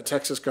things that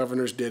Texas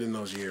governors did in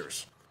those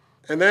years.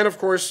 And then, of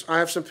course, I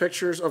have some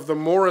pictures of the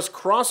Morris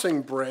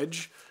Crossing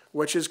Bridge,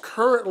 which is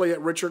currently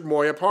at Richard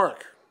Moya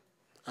Park.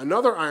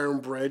 Another iron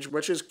bridge,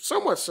 which is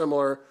somewhat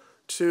similar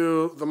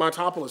to the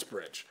Montopolis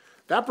Bridge.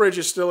 That bridge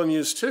is still in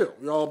use, too.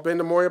 You all been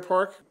to Moya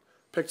Park?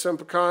 Picked some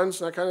pecans?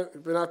 That kind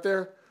of been out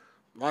there?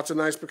 Lots of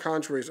nice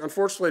pecan trees.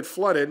 Unfortunately, it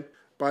flooded,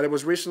 but it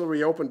was recently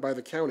reopened by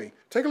the county.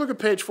 Take a look at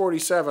page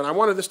 47. I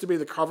wanted this to be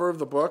the cover of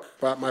the book,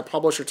 but my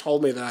publisher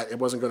told me that it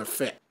wasn't going to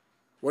fit.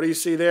 What do you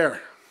see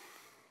there?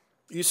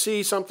 You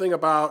see something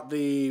about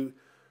the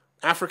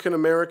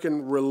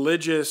African-American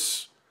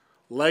religious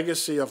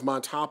legacy of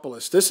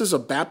Montopolis. This is a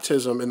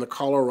baptism in the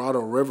Colorado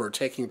River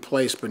taking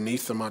place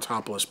beneath the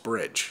Montopolis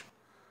Bridge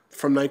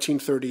from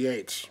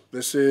 1938.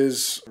 This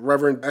is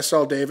Reverend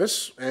S.L.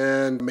 Davis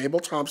and Mabel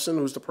Thompson,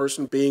 who's the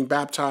person being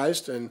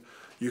baptized, and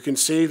you can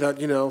see that,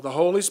 the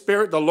Holy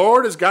Spirit, the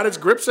Lord has got its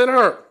grips in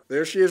her.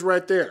 There she is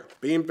right there,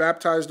 being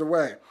baptized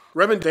away.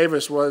 Reverend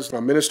Davis was a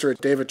minister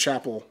at David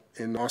Chapel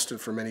in Austin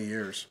for many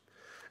years.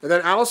 And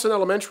then Allison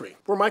Elementary,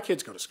 where my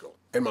kids go to school,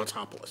 in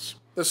Montopolis.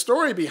 The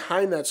story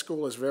behind that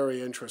school is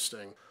very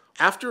interesting.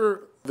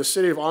 After the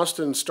city of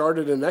Austin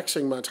started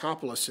annexing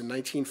Montopolis in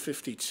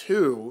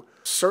 1952,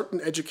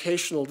 certain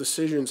educational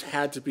decisions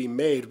had to be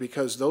made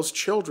because those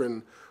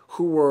children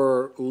who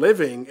were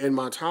living in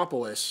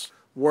Montopolis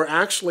were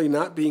actually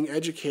not being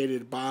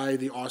educated by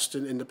the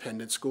Austin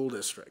Independent School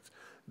District.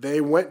 They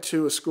went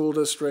to a school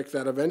district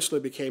that eventually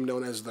became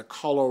known as the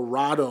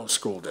Colorado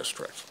School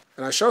District.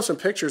 And I show some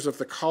pictures of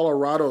the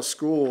Colorado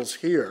schools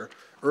here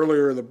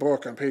earlier in the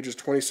book on pages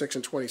 26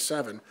 and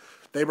 27.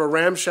 They were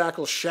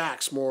ramshackle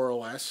shacks, more or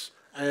less,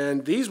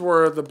 and these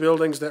were the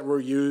buildings that were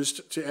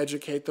used to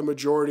educate the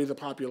majority of the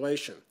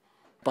population.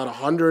 About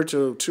 100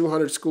 to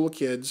 200 school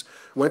kids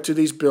went to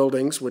these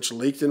buildings, which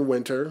leaked in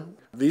winter.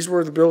 These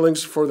were the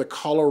buildings for the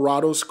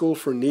Colorado School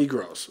for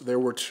Negroes. There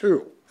were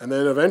two. And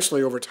then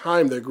eventually, over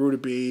time, there grew to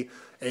be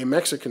a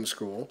Mexican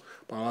school.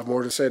 But I'll have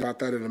more to say about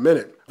that in a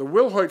minute. The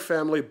Wilhoit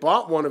family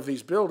bought one of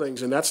these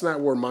buildings, and that's not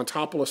where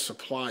Montopolis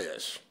Supply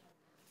is.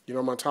 You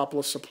know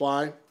Montopolis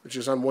Supply, which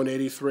is on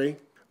 183?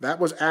 That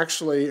was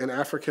actually an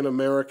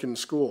African-American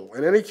school.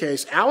 In any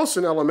case,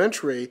 Allison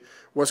Elementary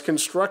was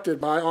constructed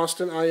by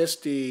Austin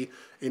ISD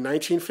in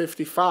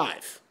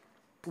 1955,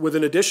 with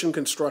an addition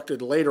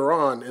constructed later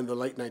on in the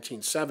late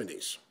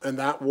 1970s. And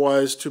that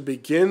was to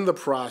begin the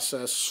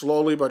process,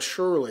 slowly but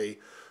surely,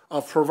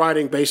 of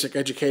providing basic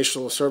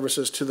educational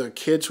services to the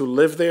kids who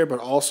live there, but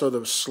also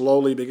to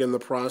slowly begin the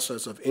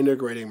process of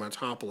integrating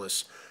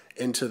Montopolis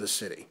into the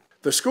city.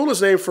 The school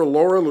is named for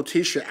Laura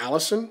Letitia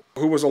Allison,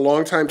 who was a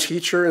longtime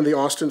teacher in the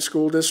Austin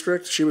School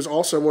District. She was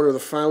also one of the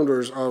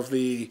founders of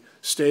the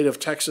state of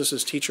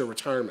Texas's teacher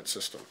retirement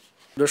system.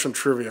 There's some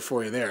trivia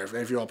for you there. If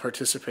any of you all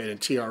participate in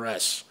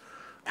TRS,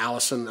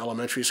 Allison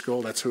Elementary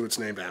School, that's who it's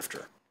named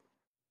after.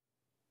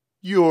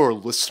 You're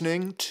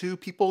listening to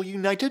People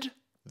United,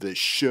 the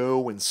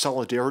show in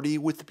solidarity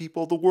with the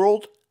people of the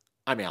world.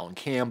 I'm Alan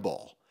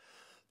Campbell.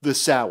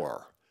 This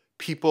hour,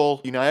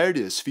 People United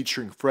is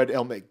featuring Fred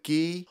L.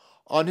 McGhee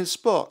on his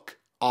book,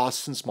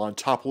 Austin's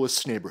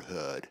Montopolis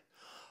Neighborhood,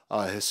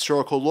 a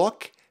historical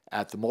look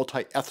at the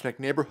multi-ethnic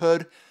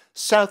neighborhood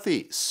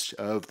southeast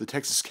of the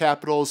Texas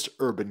capital's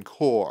urban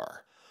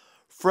core.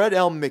 Fred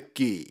L.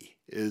 McGhee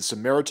is a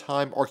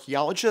maritime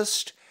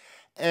archaeologist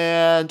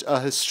and a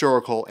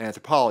historical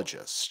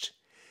anthropologist.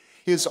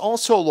 He is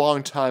also a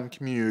longtime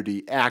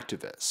community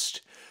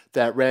activist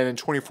that ran in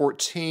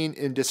 2014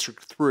 in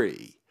District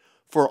 3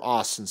 for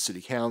Austin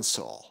City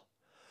Council.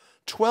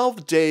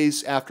 12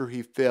 days after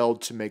he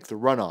failed to make the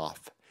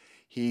runoff,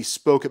 he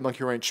spoke at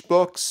Monkeywrench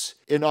Books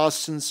in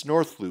Austin's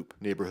North Loop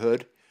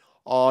neighborhood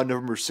on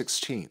November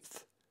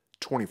 16th,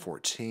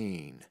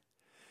 2014.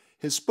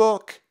 His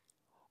book,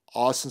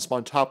 Austin's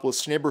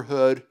Montopolis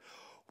Neighborhood,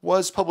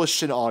 was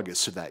published in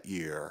August of that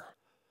year.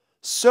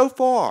 So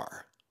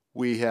far,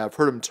 we have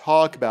heard him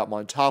talk about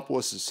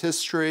Montopolis'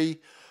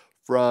 history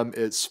from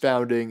its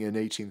founding in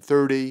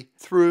 1830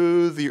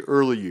 through the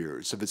early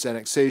years of its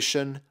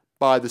annexation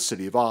by the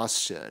city of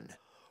Austin.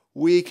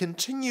 We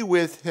continue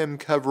with him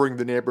covering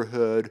the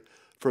neighborhood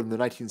from the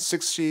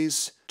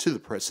 1960s to the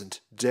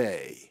present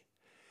day.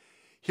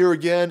 Here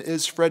again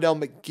is Fred L.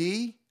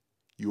 McGhee.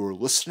 You're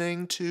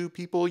listening to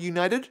People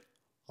United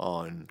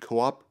on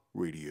Co-op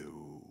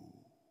Radio.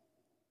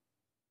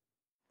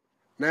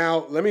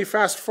 Now, let me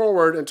fast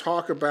forward and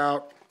talk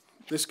about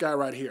this guy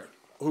right here,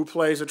 who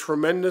plays a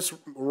tremendous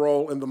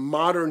role in the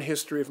modern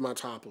history of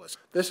Montopolis.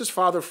 This is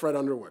Father Fred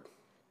Underwood.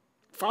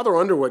 Father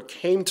Underwood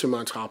came to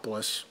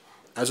Montopolis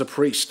as a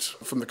priest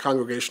from the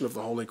Congregation of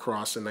the Holy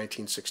Cross in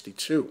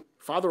 1962.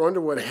 Father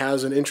Underwood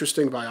has an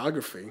interesting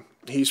biography.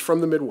 He's from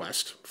the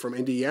Midwest, from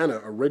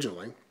Indiana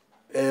originally,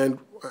 and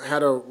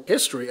had a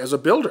history as a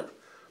builder.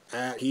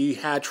 He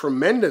had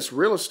tremendous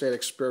real estate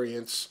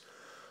experience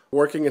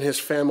working in his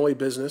family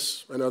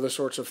business and other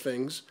sorts of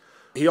things.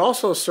 He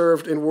also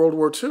served in World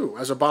War II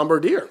as a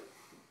bombardier,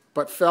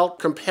 but felt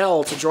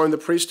compelled to join the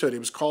priesthood. He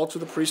was called to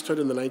the priesthood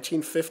in the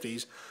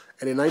 1950s,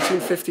 and in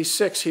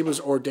 1956 he was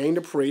ordained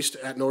a priest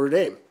at Notre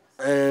Dame.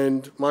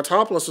 And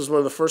Montopolis is one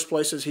of the first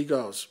places he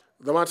goes.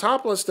 The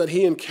Montopolis that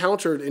he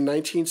encountered in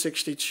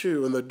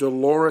 1962 in the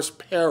Dolores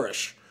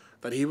Parish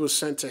that he was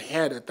sent to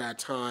head at that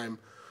time,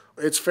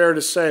 it's fair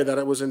to say that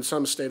it was in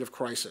some state of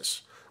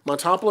crisis.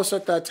 Montopolis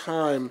at that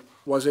time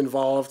was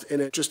involved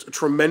in just a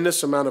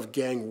tremendous amount of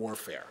gang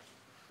warfare.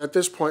 At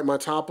this point,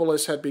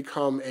 Montopolis had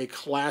become a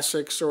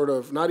classic sort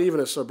of, not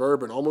even a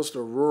suburban, almost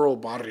a rural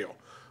barrio,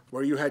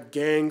 where you had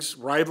gangs,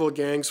 rival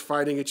gangs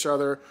fighting each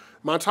other.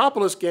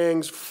 Montopolis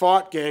gangs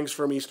fought gangs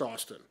from East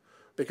Austin,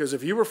 because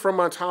if you were from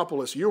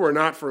Montopolis, you were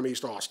not from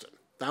East Austin.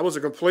 That was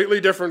a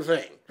completely different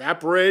thing. That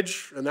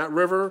bridge and that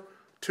river,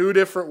 two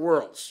different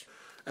worlds.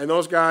 And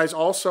those guys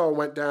also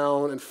went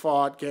down and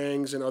fought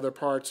gangs in other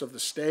parts of the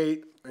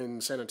state,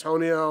 in San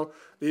Antonio.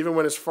 They even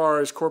went as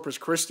far as Corpus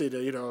Christi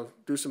to,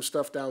 do some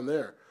stuff down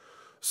there.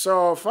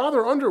 So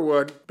Father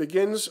Underwood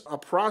begins a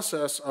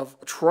process of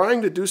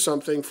trying to do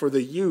something for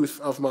the youth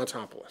of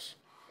Montopolis.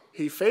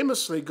 He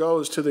famously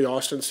goes to the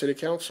Austin City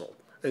Council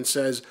and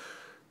says,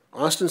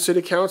 Austin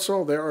City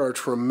Council, there are a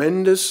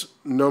tremendous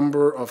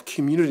number of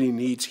community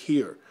needs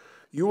here.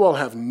 You all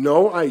have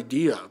no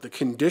idea the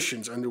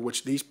conditions under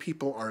which these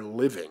people are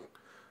living.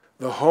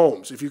 The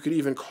homes, if you could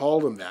even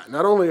call them that.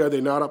 Not only are they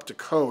not up to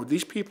code,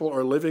 these people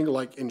are living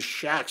like in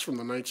shacks from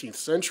the 19th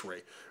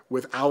century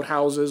with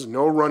outhouses,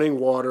 no running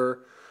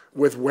water,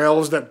 with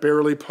wells that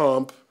barely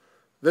pump,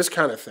 this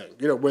kind of thing.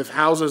 With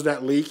houses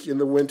that leak in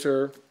the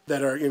winter,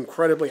 that are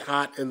incredibly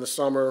hot in the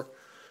summer.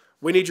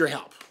 We need your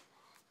help.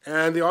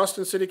 And the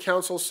Austin City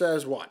Council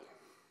says what?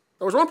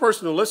 There was one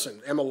person who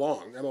listened, Emma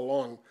Long. Emma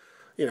Long,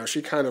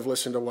 she kind of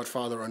listened to what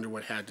Father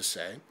Underwood had to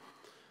say.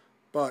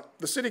 But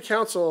the city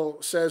council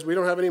says, we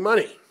don't have any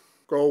money.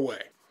 Go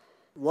away.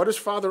 What does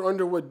Father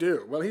Underwood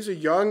do? Well, he's a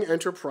young,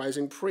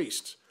 enterprising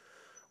priest.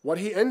 What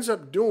he ends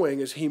up doing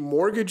is he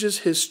mortgages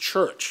his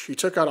church. He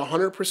took out a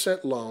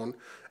 100% loan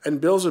and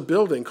builds a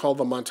building called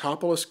the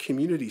Montopolis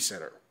Community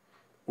Center,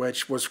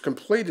 which was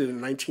completed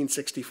in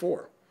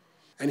 1964.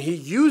 And he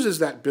uses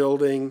that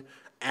building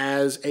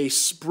as a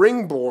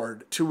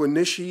springboard to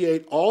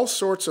initiate all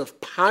sorts of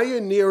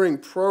pioneering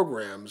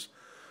programs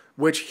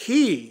which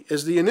he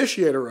is the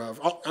initiator of.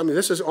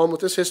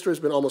 This history has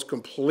been almost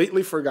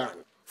completely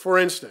forgotten. For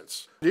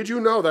instance, did you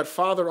know that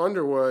Father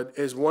Underwood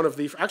is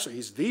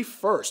he's the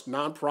first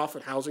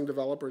nonprofit housing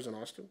developers in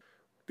Austin?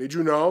 Did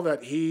you know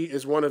that he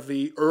is one of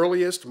the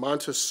earliest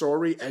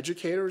Montessori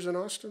educators in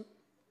Austin?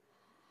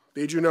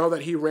 Did you know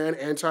that he ran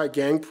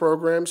anti-gang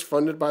programs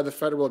funded by the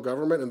federal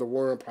government in the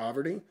war on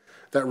poverty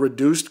that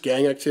reduced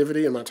gang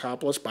activity in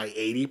Montopolis by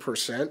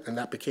 80%, and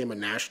that became a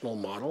national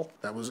model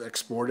that was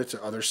exported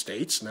to other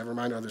states, never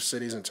mind other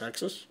cities in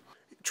Texas?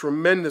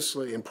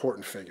 Tremendously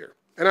important figure.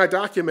 And I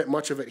document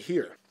much of it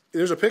here.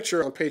 There's a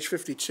picture on page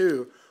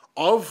 52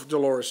 of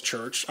Dolores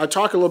Church. I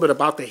talk a little bit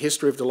about the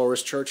history of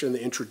Dolores Church in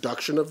the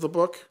introduction of the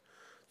book.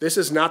 This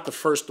is not the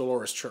first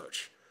Dolores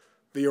Church.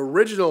 The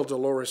original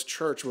Dolores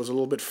Church was a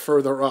little bit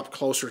further up,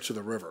 closer to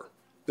the river.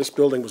 This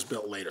building was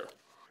built later.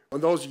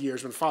 In those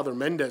years, when Father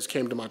Mendez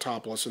came to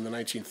Montopolis in the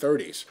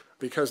 1930s,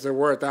 because there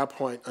were at that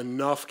point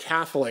enough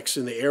Catholics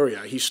in the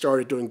area, he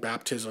started doing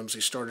baptisms,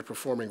 he started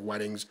performing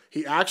weddings.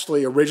 He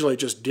actually originally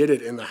just did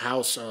it in the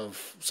house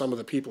of some of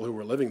the people who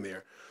were living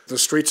there. The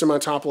streets of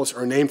Montopolis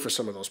are named for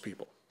some of those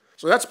people.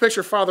 So that's a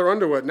picture of Father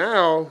Underwood.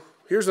 Now,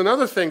 here's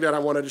another thing that I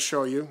wanted to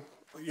show you.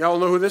 Y'all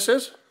know who this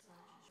is?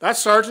 That's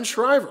Sergeant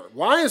Shriver.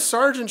 Why is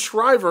Sergeant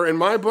Shriver in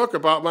my book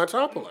about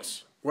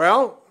Montopolis?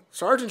 Well,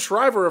 Sergeant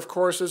Shriver, of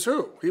course, is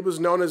who? He was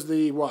known as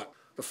the, what?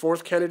 The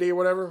fourth Kennedy or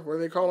whatever? What do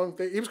they call him?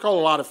 He was called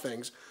a lot of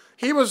things.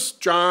 He was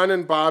John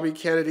and Bobby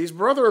Kennedy's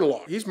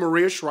brother-in-law. He's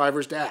Maria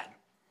Shriver's dad.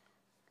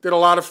 Did a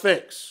lot of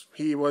things.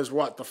 He was,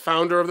 what? The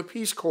founder of the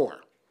Peace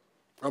Corps,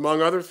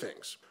 among other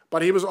things.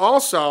 But he was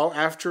also,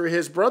 after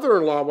his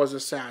brother-in-law was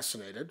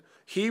assassinated,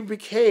 he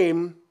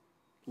became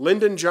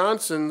Lyndon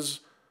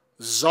Johnson's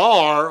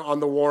czar on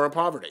the war on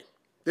poverty.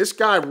 This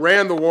guy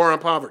ran the war on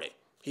poverty.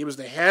 He was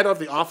the head of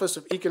the Office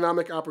of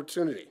Economic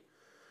Opportunity,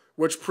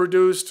 which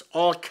produced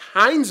all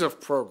kinds of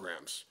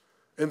programs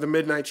in the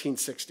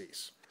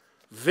mid-1960s.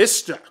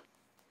 VISTA,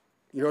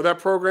 you know that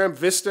program,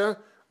 VISTA,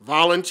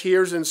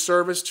 Volunteers in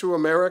Service to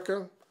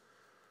America?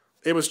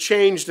 It was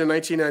changed in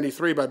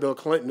 1993 by Bill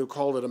Clinton, who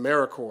called it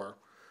AmeriCorps.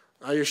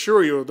 I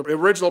assure you, the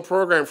original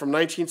program from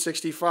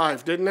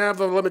 1965 didn't have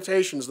the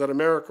limitations that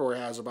AmeriCorps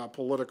has about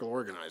political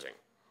organizing,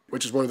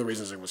 which is one of the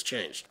reasons it was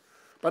changed.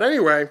 But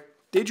anyway,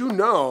 did you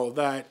know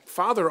that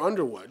Father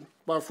Underwood,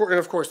 and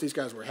of course these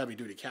guys were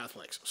heavy-duty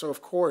Catholics, so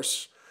of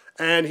course,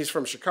 and he's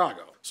from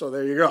Chicago, so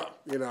there you go.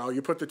 You know,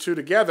 you put the two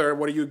together,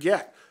 what do you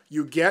get?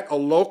 You get a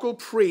local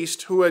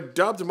priest who had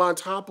dubbed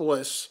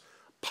Montopolis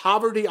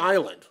Poverty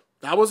Island.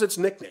 That was its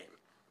nickname.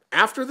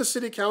 After the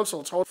city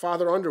council told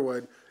Father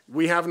Underwood,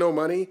 we have no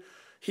money,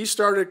 he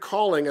started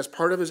calling, as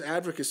part of his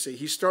advocacy,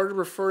 he started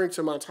referring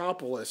to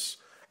Montopolis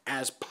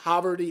as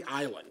Poverty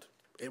Island.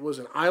 It was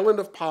an island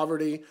of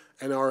poverty,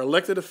 and our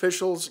elected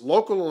officials,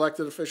 local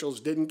elected officials,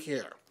 didn't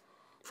care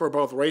for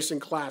both race and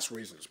class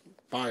reasons,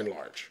 by and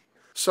large.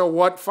 So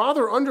what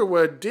Father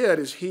Underwood did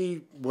is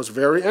he was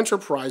very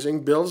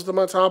enterprising, builds the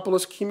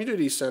Montopolis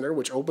Community Center,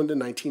 which opened in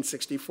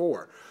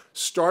 1964,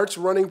 starts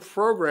running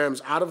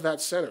programs out of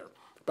that center.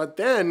 But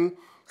then,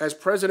 as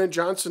President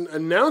Johnson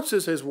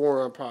announces his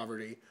war on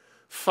poverty,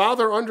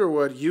 Father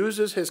Underwood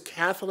uses his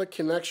Catholic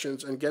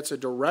connections and gets a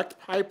direct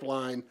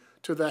pipeline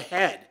to the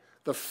head,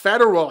 the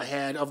federal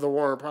head of the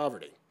war on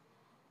poverty.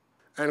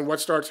 And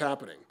what starts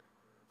happening?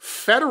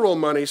 Federal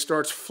money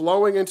starts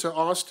flowing into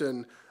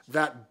Austin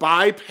that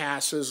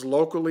bypasses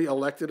locally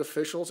elected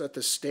officials at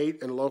the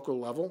state and local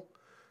level,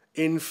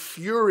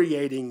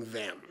 infuriating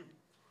them.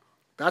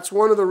 That's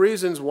one of the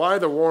reasons why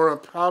the war on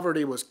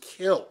poverty was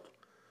killed,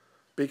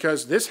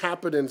 because this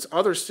happened in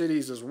other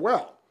cities as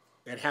well.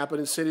 It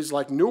happened in cities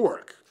like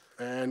Newark,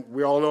 and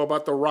we all know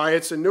about the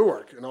riots in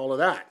Newark and all of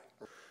that.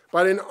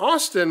 But in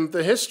Austin,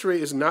 the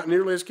history is not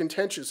nearly as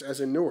contentious as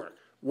in Newark.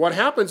 What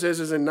happens is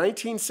in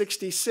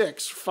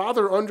 1966,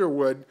 Father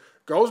Underwood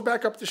goes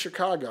back up to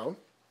Chicago,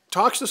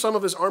 talks to some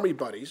of his army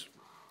buddies,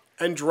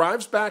 and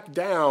drives back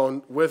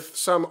down with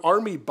some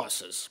army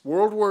buses,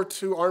 World War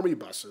II army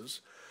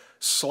buses,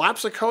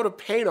 slaps a coat of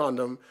paint on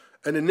them,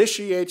 and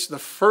initiates the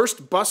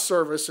first bus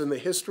service in the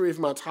history of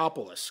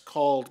Montopolis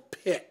called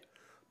PIT,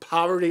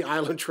 Poverty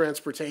Island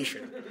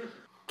Transportation.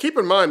 Keep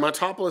in mind,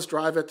 Montopolis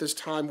Drive at this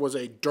time was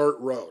a dirt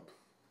road.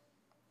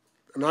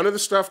 None of the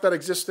stuff that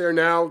exists there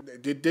now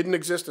didn't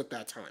exist at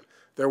that time.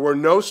 There were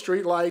no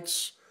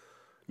streetlights,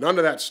 none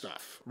of that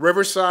stuff.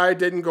 Riverside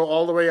didn't go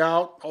all the way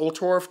out. Old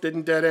Torf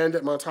didn't dead end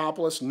at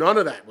Montopolis. None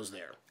of that was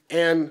there.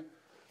 And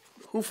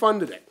who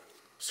funded it?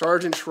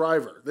 Sergeant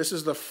Shriver. This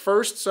is the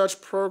first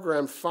such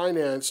program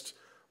financed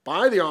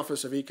by the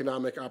Office of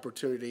Economic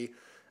Opportunity,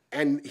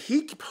 and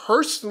he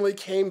personally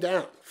came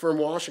down from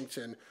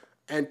Washington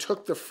and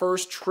took the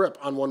first trip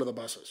on one of the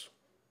buses.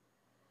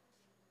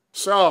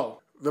 So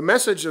the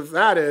message of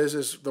that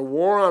is the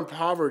war on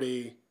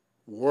poverty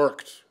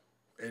worked.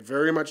 It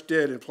very much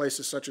did in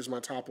places such as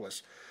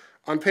Montopolis.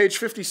 On page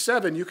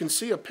 57, you can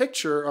see a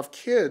picture of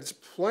kids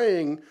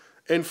playing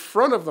in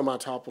front of the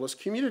Montopolis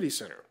Community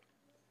Center.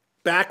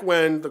 Back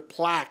when the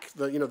plaque,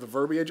 the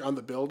verbiage on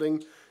the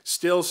building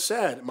still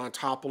said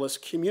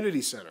Montopolis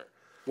Community Center.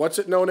 What's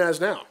it known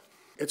as now?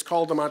 It's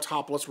called the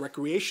Montopolis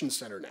Recreation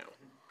Center now.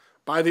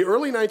 By the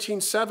early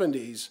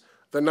 1970s,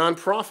 the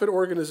nonprofit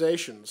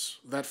organizations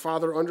that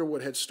Father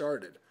Underwood had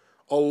started,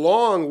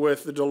 along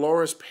with the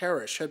Dolores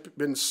Parish, had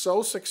been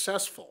so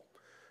successful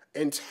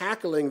in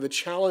tackling the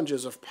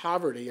challenges of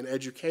poverty and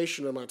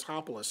education in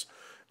Montopolis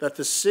that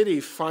the city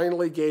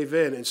finally gave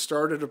in and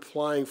started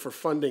applying for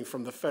funding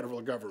from the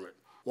federal government.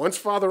 Once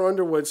Father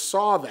Underwood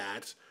saw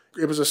that,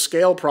 it was a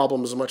scale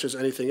problem as much as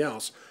anything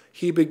else,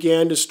 he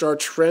began to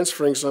start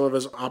transferring some of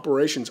his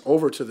operations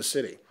over to the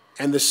city.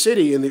 And the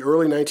city in the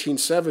early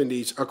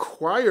 1970s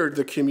acquired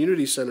the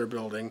community center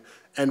building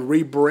and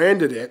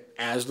rebranded it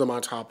as the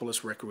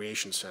Montopolis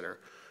Recreation Center.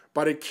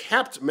 But it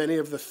kept many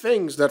of the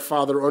things that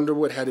Father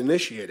Underwood had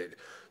initiated,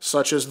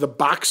 such as the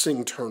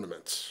boxing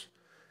tournaments.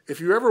 If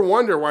you ever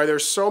wonder why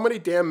there's so many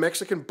damn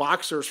Mexican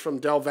boxers from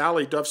Del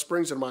Valle, Dove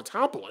Springs, and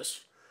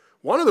Montopolis,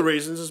 one of the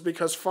reasons is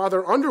because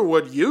Father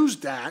Underwood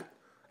used that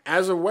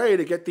as a way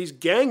to get these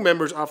gang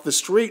members off the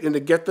street and to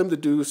get them to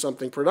do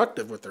something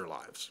productive with their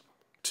lives.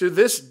 To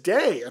this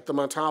day, at the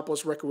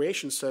Montopolis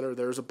Recreation Center,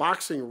 there's a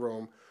boxing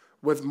room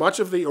with much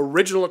of the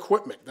original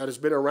equipment that has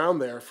been around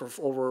there for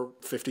over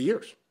 50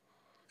 years.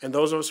 And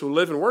those of us who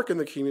live and work in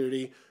the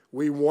community,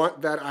 we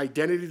want that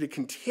identity to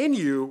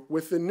continue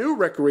with the new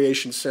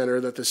recreation center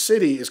that the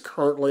city is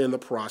currently in the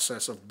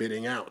process of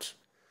bidding out.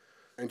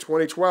 In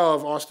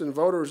 2012, Austin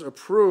voters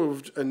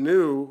approved a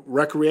new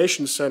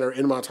recreation center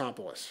in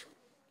Montopolis.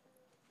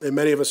 And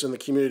many of us in the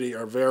community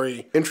are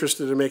very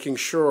interested in making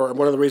sure, and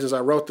one of the reasons I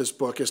wrote this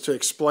book is to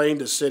explain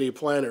to city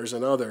planners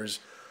and others,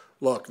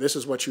 look, this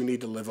is what you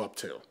need to live up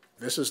to.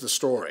 This is the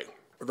story.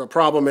 The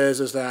problem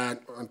is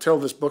that until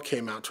this book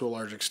came out to a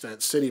large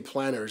extent, city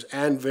planners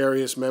and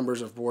various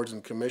members of boards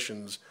and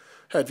commissions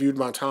had viewed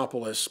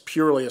Montopolis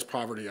purely as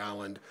Poverty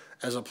Island,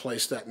 as a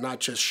place that not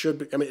just should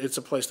be, it's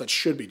a place that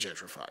should be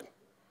gentrified.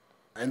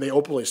 And they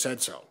openly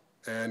said so.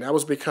 And that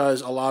was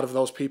because a lot of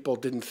those people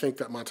didn't think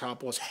that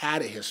Montopolis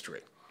had a history.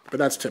 But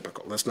that's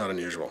typical. That's not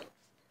unusual.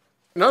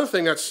 Another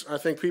thing that's I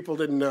think people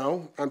didn't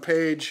know, on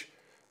page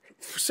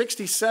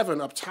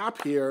 67 up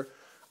top here,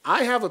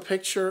 I have a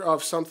picture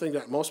of something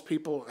that most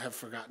people have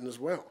forgotten as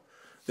well.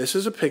 This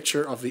is a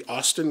picture of the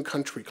Austin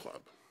Country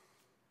Club.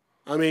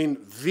 I mean,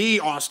 the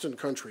Austin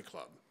Country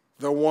Club.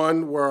 The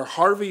one where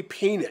Harvey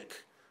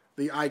Penick,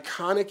 the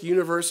iconic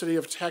University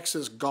of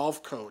Texas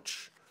golf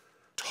coach,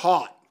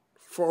 taught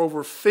for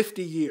over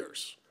 50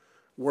 years,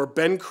 where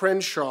Ben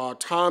Crenshaw,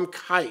 Tom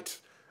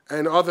Kite,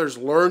 and others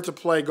learned to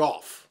play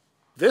golf.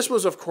 This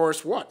was, of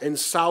course, what? In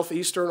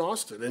southeastern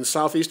Austin, in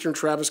southeastern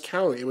Travis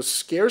County. It was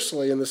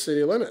scarcely in the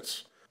city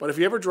limits. But if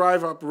you ever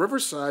drive up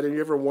Riverside and you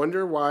ever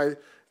wonder why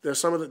there's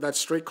some of that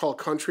street called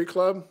Country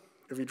Club,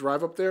 if you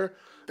drive up there,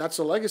 that's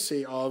a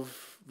legacy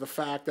of the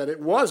fact that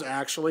it was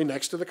actually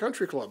next to the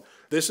Country Club.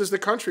 This is the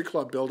Country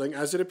Club building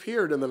as it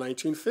appeared in the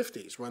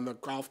 1950s when the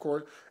golf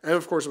course, and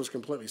of course it was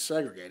completely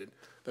segregated.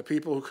 The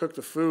people who cooked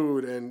the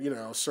food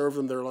and, served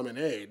them their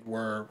lemonade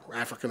were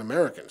African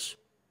Americans.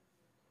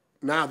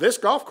 Now, this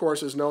golf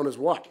course is known as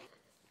what?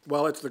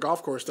 Well, it's the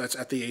golf course that's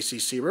at the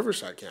ACC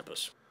Riverside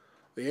campus.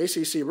 The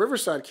ACC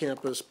Riverside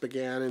campus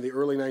began in the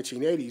early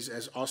 1980s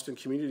as Austin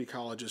Community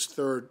College's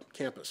third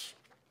campus.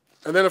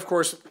 And then, of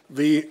course,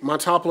 the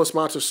Montopolis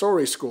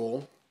Montessori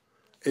School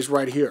is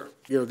right here.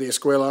 The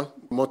Escuela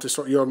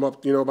Montessori, you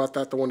know about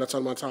that, the one that's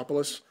on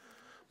Montopolis?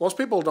 Most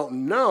people don't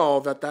know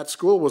that that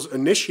school was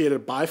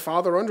initiated by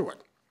Father Underwood.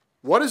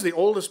 What is the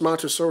oldest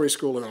Montessori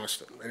school in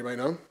Austin? Anybody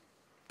know?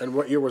 And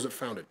what year was it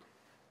founded?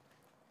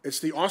 It's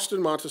the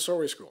Austin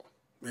Montessori School.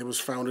 It was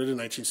founded in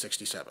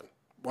 1967.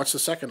 What's the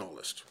second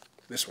oldest?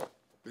 This one.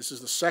 This is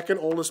the second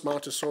oldest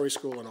Montessori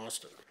school in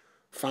Austin,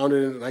 founded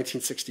in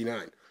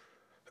 1969.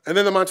 And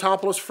then the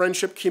Montopolis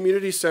Friendship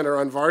Community Center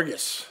on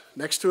Vargas,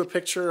 next to a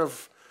picture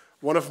of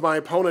one of my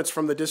opponents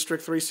from the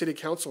District 3 City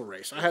Council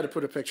race. I had to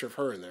put a picture of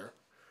her in there.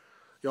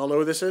 Y'all know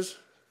who this is?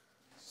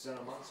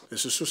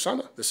 This is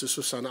Susana. This is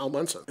Susana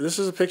Almanza. This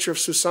is a picture of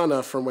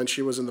Susana from when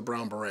she was in the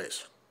Brown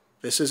Berets.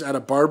 This is at a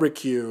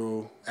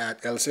barbecue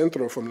at El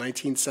Centro from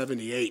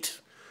 1978,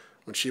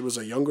 when she was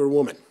a younger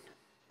woman.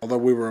 Although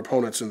we were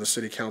opponents in the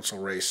city council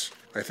race,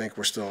 I think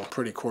we're still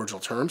pretty cordial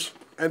terms.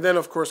 And then,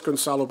 of course,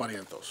 Gonzalo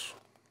Barrientos.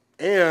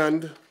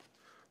 And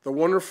the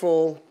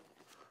wonderful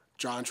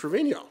John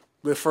Trevino,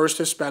 the first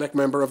Hispanic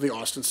member of the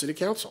Austin City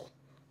Council,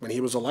 when he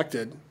was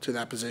elected to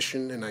that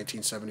position in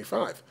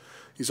 1975.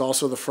 He's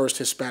also the first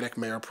Hispanic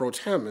mayor pro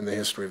tem in the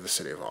history of the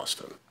city of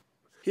Austin.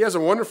 He has a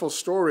wonderful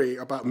story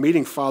about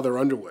meeting Father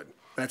Underwood.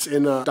 That's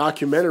in a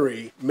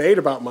documentary made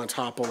about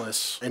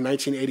Montopolis in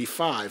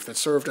 1985 that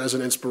served as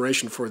an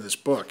inspiration for this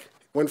book.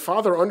 When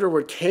Father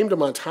Underwood came to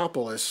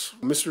Montopolis,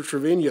 Mr.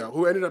 Trevino,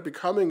 who ended up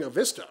becoming a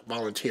Vista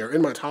volunteer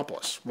in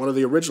Montopolis, one of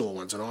the original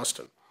ones in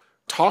Austin,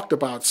 talked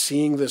about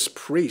seeing this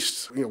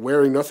priest,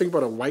 wearing nothing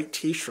but a white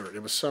t-shirt,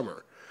 it was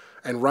summer,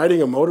 and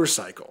riding a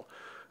motorcycle.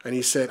 And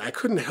he said, I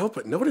couldn't help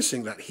but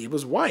noticing that he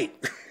was white.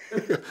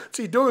 What's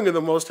he doing in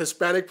the most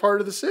Hispanic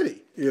part of the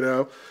city?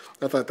 I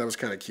thought that was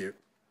kind of cute.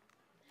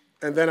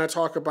 And then I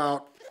talk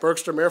about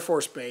Bergstrom Air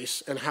Force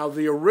Base and how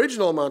the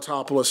original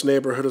Montopolis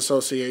Neighborhood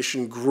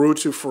Association grew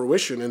to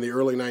fruition in the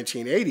early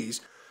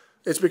 1980s.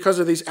 It's because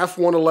of these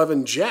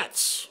F-111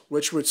 jets,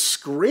 which would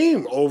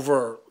scream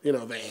over,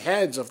 the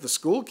heads of the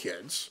school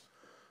kids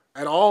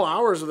at all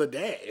hours of the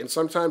day and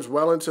sometimes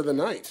well into the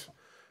night.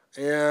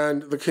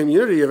 And the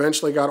community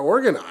eventually got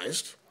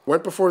organized,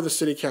 went before the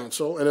city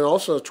council, and then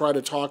also tried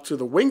to talk to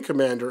the wing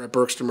commander at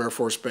Bookstore Air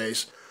Force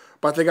Base,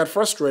 but they got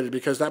frustrated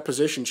because that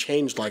position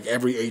changed like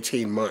every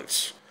 18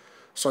 months.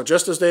 So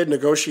just as they had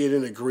negotiated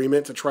an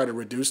agreement to try to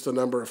reduce the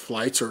number of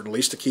flights, or at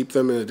least to keep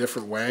them in a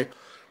different way,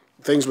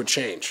 things would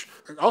change.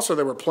 Also,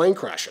 there were plane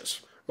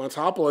crashes.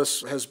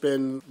 Montopolis has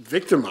been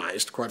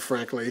victimized, quite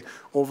frankly,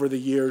 over the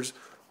years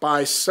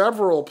by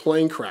several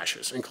plane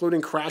crashes,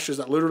 including crashes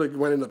that literally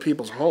went into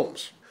people's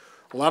homes.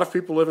 A lot of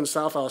people live in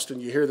South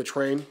Austin. You hear the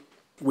train,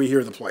 we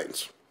hear the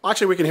planes.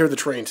 Actually, we can hear the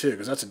train too,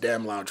 because that's a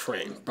damn loud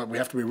train, but we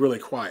have to be really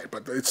quiet.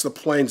 But it's the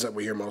planes that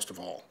we hear most of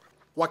all.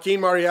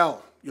 Joaquin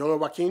Mariel, you know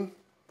Joaquin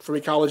from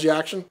Ecology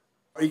Action?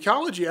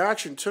 Ecology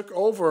Action took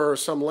over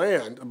some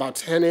land, about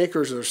 10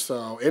 acres or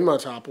so, in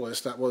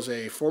Montopolis that was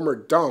a former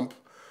dump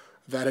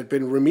that had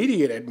been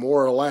remediated,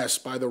 more or less,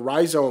 by the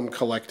Rhizome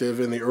Collective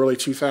in the early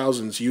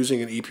 2000s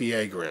using an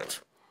EPA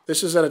grant.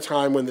 This is at a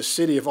time when the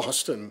city of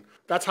Austin,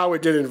 that's how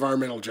it did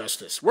environmental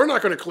justice. We're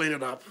not going to clean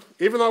it up.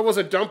 Even though it was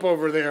a dump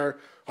over there,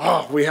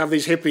 we have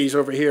these hippies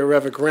over here who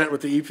have a grant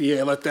with the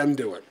EPA, let them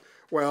do it.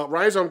 Well,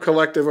 Rhizome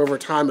Collective over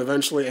time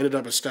eventually ended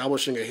up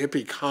establishing a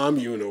hippie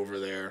commune over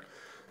there.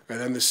 And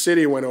then the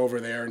city went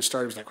over there and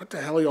started, was like, what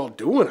the hell are y'all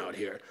doing out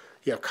here?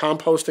 You have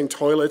composting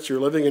toilets,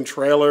 you're living in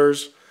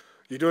trailers,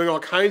 you're doing all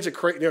kinds of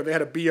crazy, they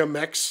had a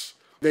BMX,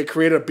 they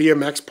created a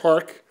BMX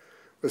park.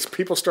 As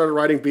people started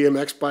riding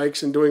BMX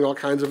bikes and doing all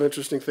kinds of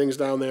interesting things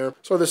down there.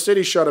 So the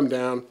city shut them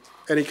down,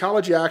 and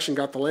Ecology Action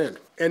got the land.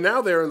 And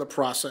now they're in the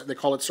process, they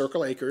call it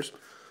Circle Acres,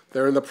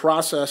 they're in the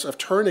process of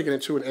turning it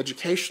into an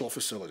educational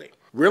facility.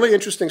 Really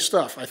interesting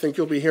stuff. I think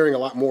you'll be hearing a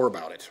lot more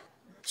about it.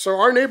 So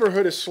our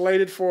neighborhood is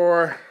slated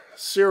for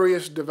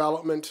serious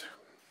development,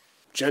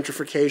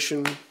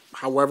 gentrification,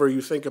 however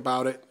you think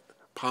about it,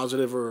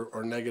 positive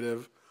or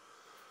negative.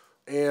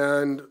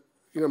 And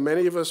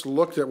many of us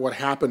looked at what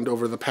happened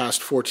over the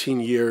past 14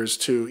 years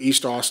to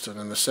East Austin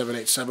and the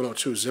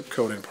 78702 zip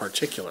code in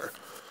particular,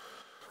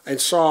 and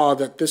saw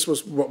that this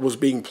was what was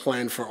being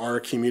planned for our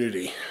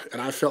community.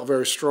 And I felt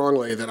very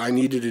strongly that I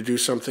needed to do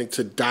something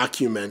to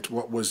document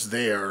what was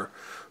there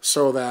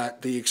so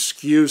that the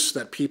excuse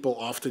that people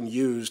often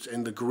used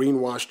in the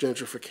greenwash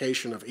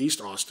gentrification of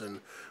East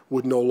Austin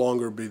would no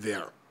longer be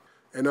there.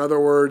 In other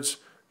words,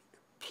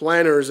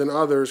 planners and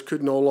others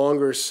could no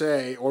longer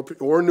say,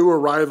 or new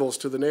arrivals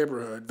to the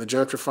neighborhood, the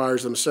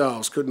gentrifiers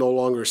themselves could no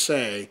longer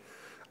say,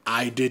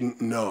 I didn't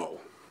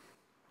know.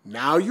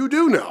 Now you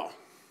do know.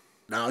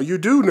 Now you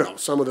do know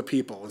some of the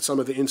people and some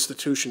of the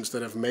institutions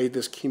that have made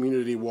this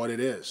community what it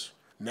is.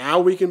 Now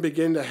we can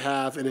begin to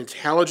have an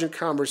intelligent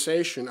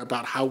conversation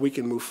about how we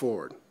can move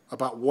forward,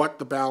 about what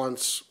the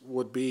balance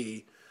would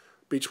be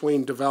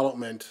between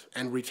development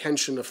and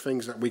retention of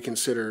things that we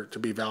consider to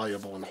be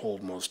valuable and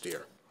hold most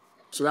dear.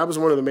 So that was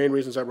one of the main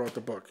reasons I wrote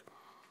the book.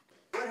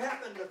 What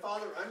happened to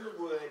Father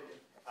Underwood?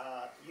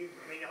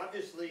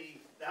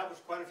 Obviously, that was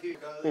quite a few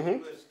ago. He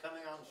was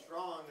coming on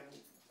strong.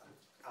 And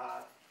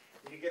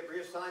did he get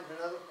reassigned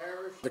to another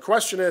parish? The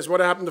question is, what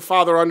happened to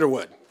Father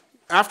Underwood?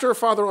 After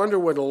Father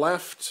Underwood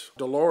left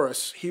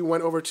Dolores, he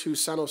went over to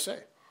San Jose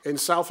in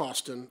South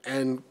Austin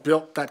and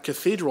built that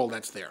cathedral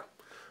that's there.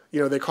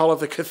 They call it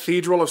the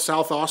Cathedral of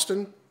South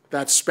Austin,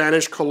 that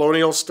Spanish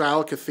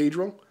colonial-style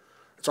cathedral.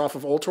 It's off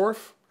of Old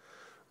Torf.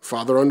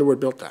 Father Underwood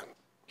built that.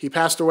 He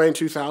passed away in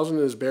 2000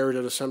 and is buried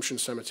at Assumption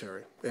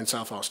Cemetery in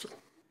South Austin.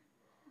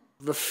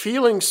 The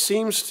feeling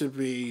seems to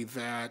be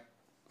that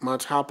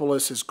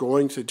Montopolis is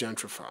going to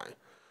gentrify.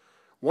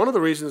 One of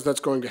the reasons that's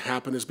going to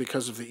happen is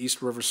because of the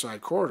East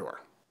Riverside Corridor,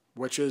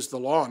 which is the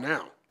law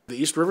now. The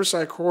East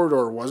Riverside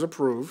Corridor was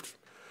approved,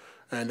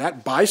 and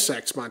that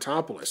bisects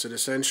Montopolis. It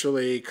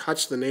essentially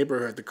cuts the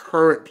neighborhood, the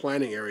current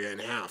planning area, in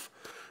half.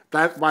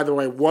 That, by the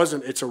way,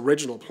 wasn't its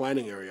original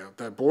planning area.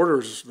 The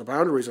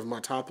boundaries of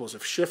Montopolis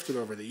have shifted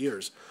over the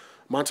years.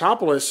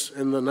 Montopolis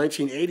in the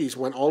 1980s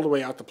went all the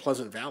way out to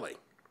Pleasant Valley.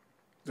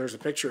 There's a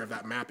picture of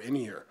that map in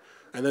here.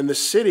 And then the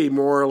city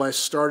more or less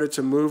started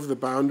to move the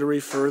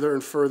boundary further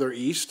and further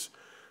east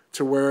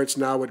to where it's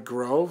now at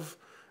Grove.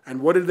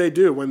 And what did they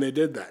do when they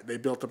did that? They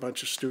built a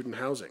bunch of student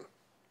housing,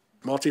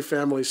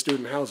 multifamily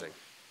student housing.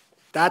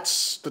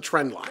 That's the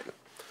trend line.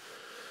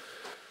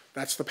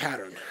 That's the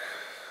pattern.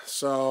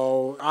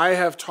 So I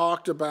have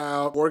talked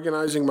about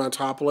organizing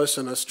Montopolis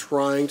and us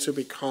trying to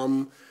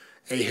become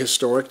a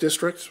historic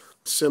district,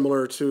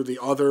 similar to the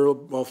other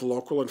both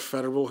local and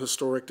federal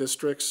historic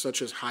districts,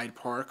 such as Hyde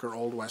Park or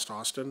Old West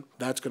Austin.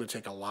 That's going to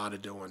take a lot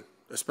of doing,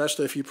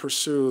 especially if you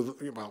pursue,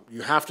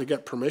 you have to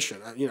get permission.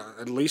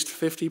 At least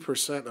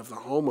 50% of the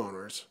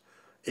homeowners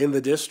in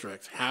the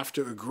district have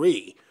to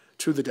agree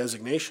to the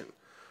designation,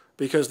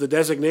 because the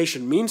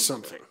designation means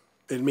something.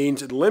 It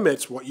means it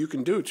limits what you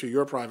can do to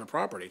your private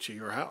property, to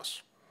your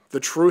house.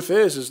 The truth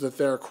is that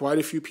there are quite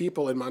a few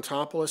people in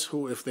Montopolis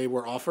who, if they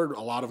were offered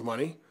a lot of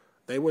money,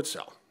 they would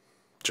sell,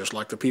 just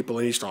like the people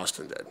in East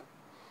Austin did.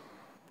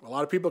 A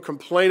lot of people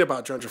complain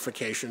about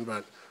gentrification,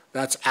 but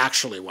that's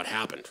actually what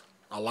happened.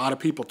 A lot of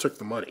people took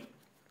the money.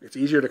 It's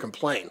easier to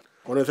complain.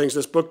 One of the things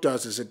this book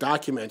does is it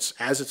documents,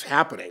 as it's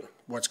happening,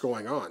 what's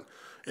going on.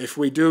 If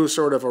we do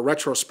sort of a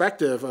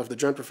retrospective of the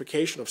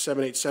gentrification of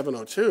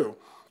 78702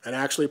 and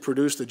actually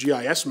produce the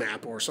GIS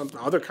map or some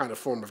other kind of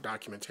form of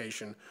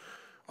documentation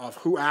of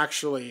who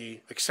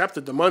actually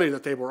accepted the money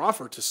that they were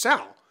offered to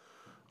sell,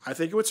 I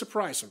think it would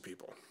surprise some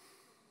people.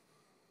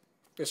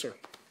 Yes, sir.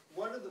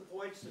 One of the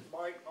points that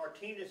Mike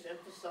Martinez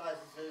emphasizes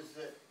is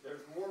that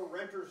there's more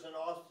renters in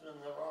Austin than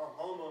there are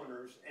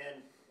homeowners.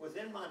 And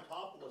within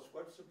Montopolis,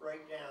 what's the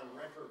breakdown,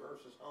 renter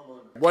versus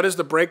homeowner? What is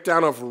the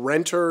breakdown of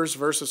renters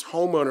versus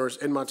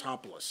homeowners in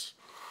Montopolis?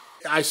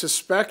 I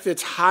suspect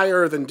it's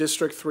higher than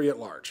District 3 at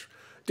large.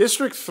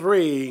 District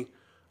 3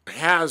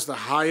 has the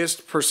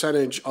highest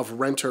percentage of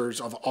renters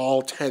of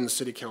all 10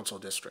 city council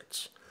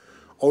districts.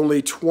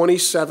 Only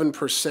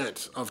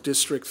 27% of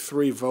District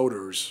 3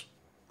 voters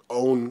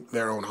own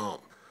their own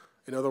home.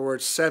 In other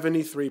words,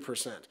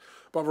 73%.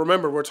 But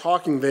remember, we're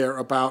talking there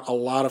about a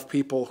lot of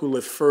people who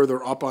live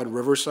further up on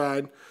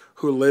Riverside,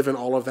 who live in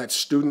all of that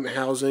student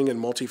housing and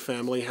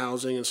multifamily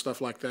housing and stuff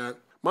like that.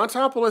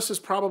 Montopolis is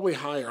probably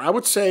higher. I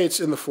would say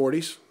it's in the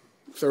 40s,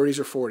 30s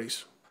or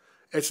 40s.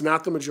 It's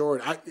not the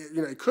majority.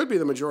 It could be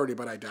the majority,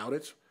 but I doubt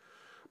it.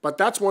 But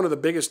that's one of the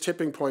biggest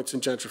tipping points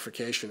in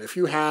gentrification. If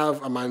you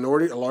have a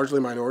largely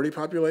minority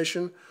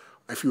population,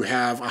 if you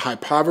have a high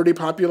poverty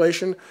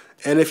population,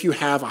 and if you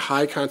have a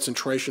high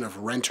concentration of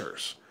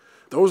renters,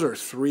 those are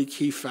three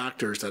key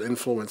factors that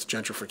influence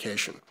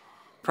gentrification.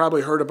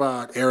 Probably heard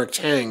about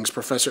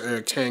Professor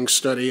Eric Tang's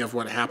study of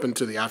what happened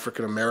to the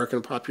African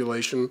American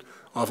population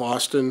of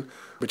Austin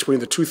between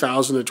the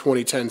 2000 and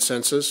 2010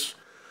 census.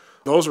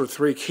 Those were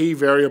three key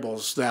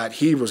variables that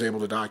he was able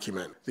to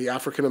document. The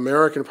African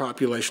American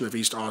population of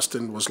East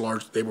Austin was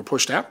large. They were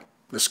pushed out.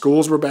 The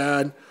schools were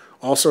bad.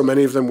 Also,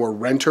 many of them were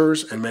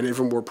renters and many of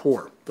them were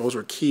poor. Those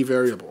are key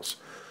variables.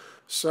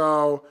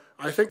 So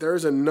I think there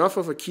is enough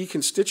of a key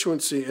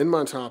constituency in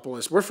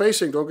Montopolis. We're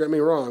facing, don't get me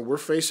wrong, we're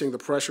facing the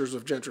pressures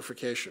of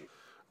gentrification.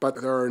 But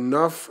there are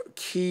enough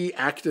key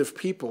active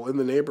people in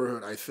the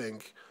neighborhood, I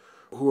think,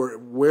 who are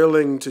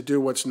willing to do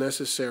what's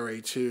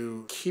necessary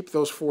to keep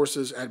those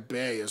forces at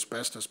bay as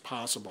best as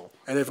possible.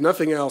 And if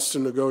nothing else, to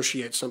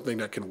negotiate something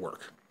that can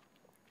work.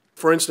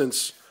 For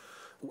instance,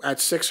 at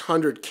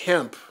 600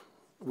 Kemp,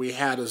 we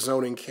had a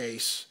zoning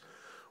case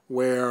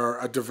where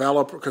a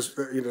developer, because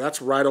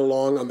that's right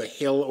along on the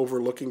hill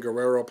overlooking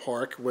Guerrero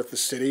Park with the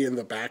city in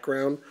the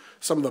background,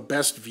 some of the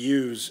best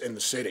views in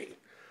the city.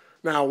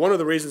 Now, one of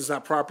the reasons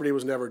that property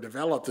was never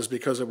developed is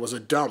because it was a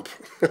dump,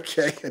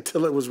 okay,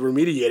 until it was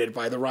remediated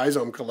by the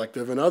Rhizome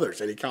Collective and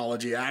others in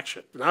Ecology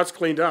Action. Now it's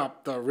cleaned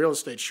up, the real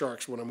estate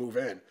sharks want to move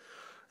in.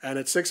 And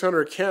at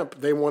 600 Kemp,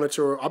 they wanted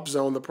to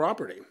upzone the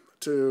property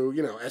to,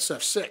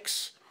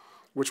 SF6,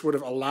 which would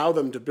have allowed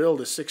them to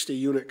build a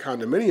 60-unit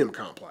condominium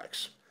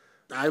complex.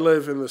 I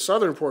live in the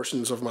southern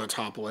portions of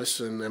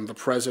Montopolis and am the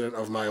president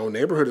of my own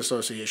neighborhood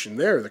association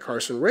there, the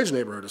Carson Ridge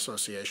Neighborhood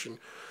Association.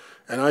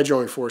 And I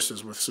joined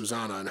forces with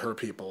Susanna and her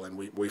people, and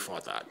we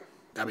fought that.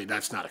 I mean,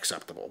 that's not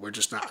acceptable. We're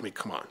just not,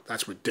 come on,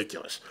 that's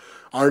ridiculous.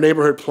 Our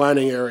neighborhood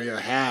planning area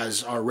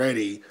has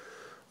already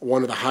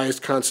one of the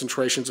highest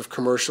concentrations of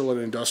commercial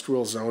and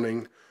industrial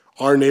zoning.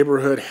 Our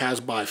neighborhood has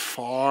by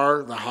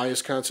far the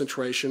highest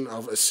concentration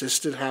of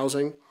assisted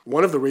housing.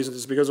 One of the reasons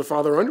is because of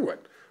Father Underwood,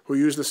 who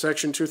used the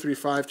Section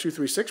 235,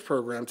 236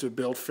 program to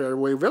build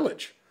Fairway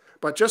Village.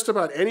 But just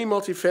about any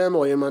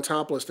multifamily in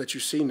Montopolis that you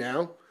see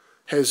now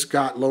has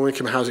got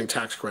low-income housing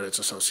tax credits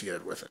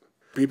associated with it.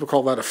 People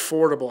call that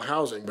affordable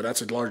housing, but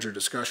that's a larger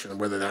discussion of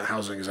whether that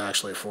housing is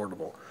actually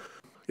affordable.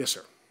 Yes,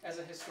 sir. As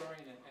a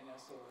historian and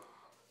also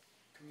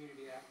a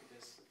community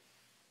activist,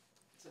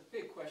 it's a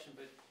big question,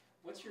 but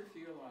what's your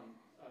feel on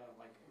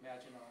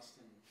Imagine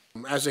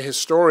Austin? As a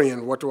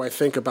historian, what do I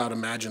think about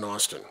Imagine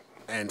Austin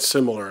and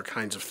similar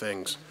kinds of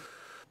things?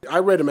 I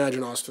read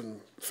Imagine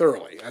Austin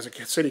thoroughly. As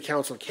a city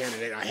council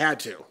candidate, I had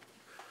to.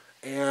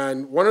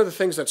 And one of the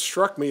things that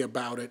struck me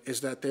about it is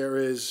that there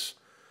is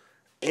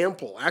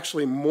ample,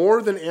 actually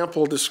more than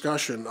ample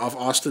discussion of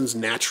Austin's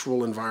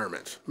natural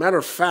environment. Matter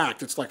of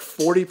fact, it's like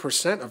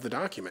 40% of the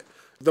document.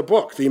 The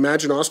book, the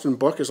Imagine Austin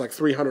book, is like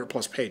 300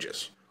 plus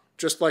pages.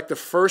 Just like the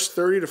first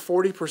 30 to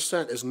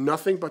 40% is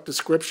nothing but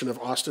description of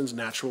Austin's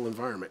natural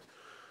environment.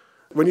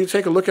 When you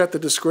take a look at the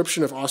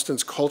description of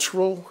Austin's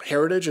cultural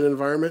heritage and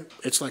environment,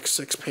 it's like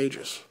 6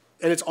 pages.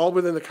 And it's all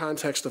within the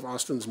context of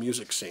Austin's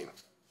music scene.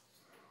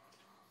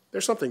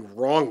 There's something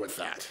wrong with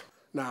that.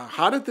 Now,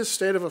 how did this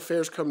state of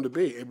affairs come to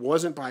be? It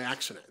wasn't by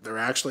accident. There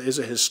actually is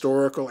a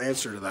historical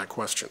answer to that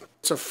question.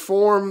 It's a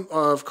form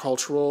of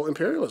cultural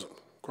imperialism,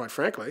 quite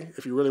frankly,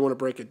 if you really want to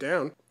break it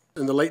down.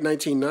 In the late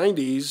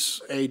 1990s,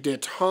 a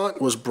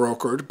détente was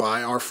brokered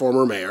by our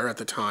former mayor at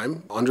the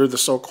time under the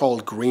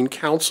so-called Green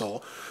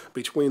Council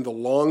between the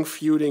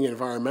long-feuding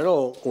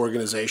environmental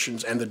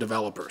organizations and the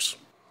developers.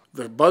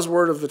 The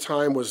buzzword of the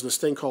time was this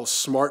thing called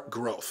smart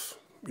growth,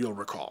 you'll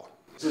recall.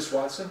 Is this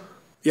Watson?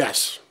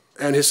 Yes,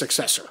 and his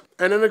successor.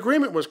 And an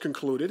agreement was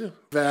concluded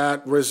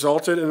that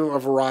resulted in a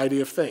variety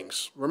of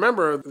things.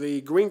 Remember,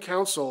 the Green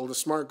Council, the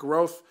smart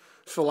growth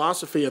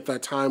philosophy at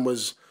that time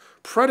was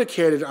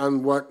predicated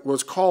on what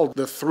was called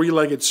the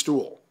three-legged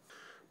stool.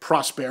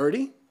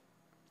 prosperity,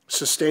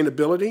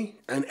 sustainability,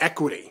 and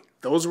equity.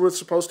 Those were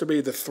supposed to be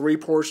the three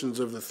portions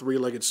of the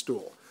three-legged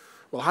stool.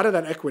 Well, how did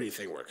that equity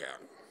thing work out?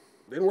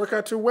 Didn't work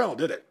out too well,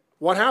 did it?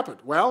 What happened?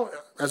 Well,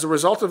 as a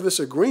result of this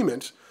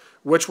agreement,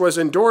 which was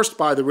endorsed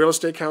by the Real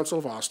Estate Council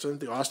of Austin,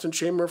 the Austin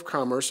Chamber of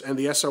Commerce, and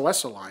the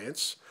SOS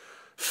Alliance,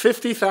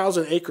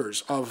 50,000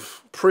 acres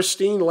of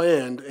pristine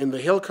land in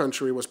the hill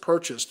country was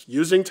purchased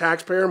using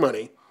taxpayer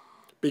money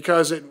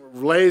because it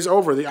lays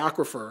over the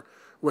aquifer,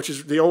 which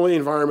is the only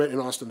environment in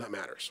Austin that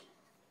matters.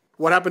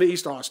 What happened to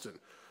East Austin?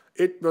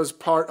 It was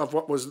part of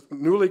what was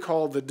newly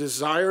called the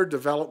Desired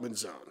Development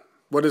Zone.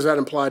 What does that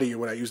imply to you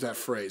when I use that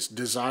phrase?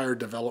 Desired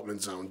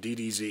Development Zone,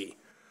 DDZ.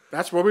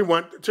 That's where we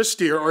want to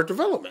steer our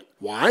development.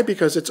 Why?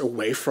 Because it's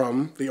away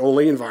from the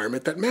only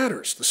environment that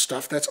matters, the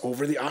stuff that's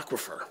over the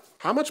aquifer.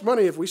 How much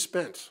money have we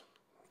spent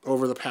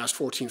over the past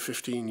 14,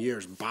 15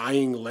 years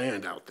buying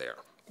land out there,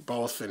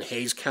 both in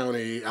Hayes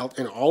County, out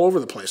and all over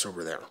the place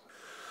over there?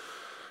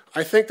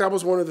 I think that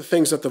was one of the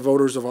things that the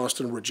voters of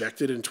Austin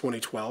rejected in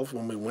 2012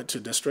 when we went to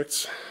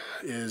districts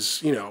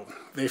is,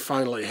 they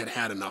finally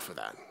had enough of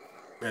that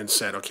and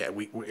said, okay,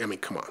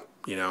 come on,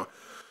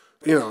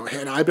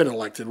 had I been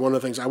elected, one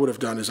of the things I would have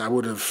done is I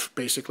would have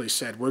basically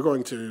said, we're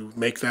going to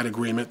make that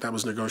agreement that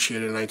was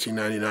negotiated in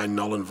 1999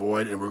 null and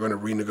void, and we're going to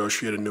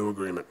renegotiate a new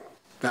agreement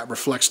that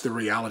reflects the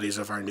realities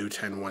of our new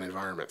 10-1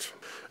 environment,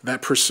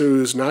 that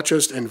pursues not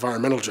just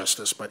environmental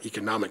justice, but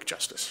economic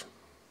justice,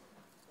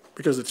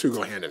 because the two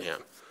go hand in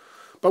hand.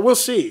 But we'll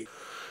see.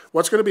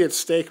 What's going to be at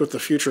stake with the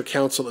future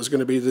council is going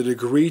to be the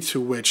degree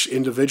to which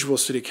individual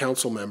city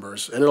council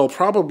members, and it'll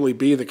probably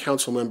be the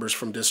council members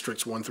from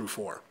districts 1 through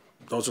 4.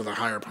 Those are the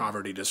higher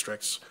poverty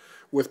districts,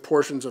 with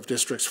portions of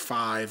districts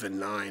 5 and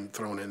 9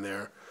 thrown in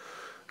there.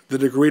 The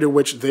degree to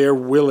which they're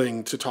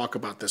willing to talk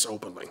about this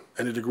openly,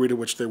 and the degree to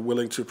which they're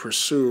willing to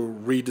pursue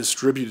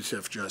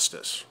redistributive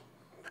justice,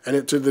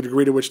 and to the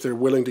degree to which they're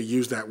willing to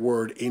use that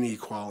word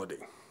inequality.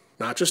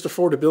 Not just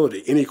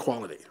affordability,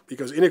 inequality,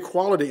 because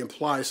inequality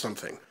implies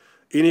something.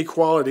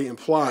 Inequality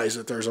implies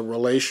that there's a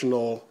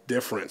relational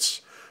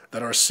difference,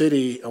 that our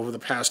city over the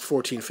past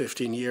 14,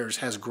 15 years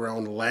has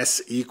grown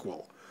less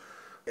equal,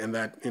 and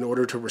that in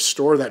order to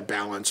restore that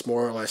balance,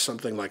 more or less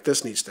something like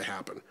this needs to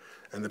happen.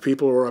 And the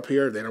people who are up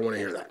here, they don't want to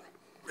hear that.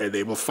 And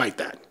they will fight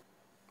that.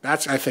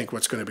 That's, I think,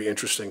 what's going to be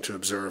interesting to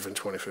observe in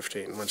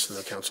 2015 once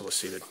the council is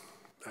seated,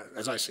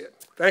 as I see it.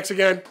 Thanks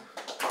again.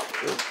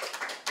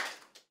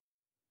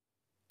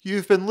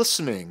 You've been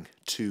listening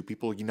to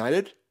People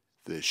United,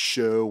 the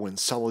show in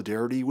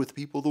solidarity with the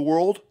people of the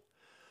world.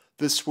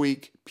 This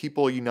week,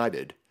 People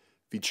United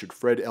featured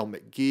Fred L.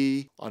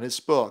 McGhee on his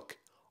book,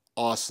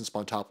 Austin's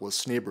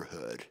Montopolis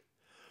Neighborhood.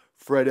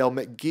 Fred L.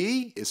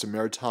 McGhee is a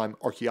maritime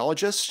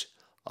archaeologist,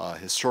 a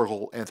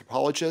historical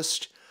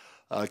anthropologist,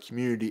 a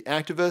community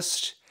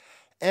activist,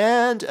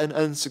 and an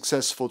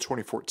unsuccessful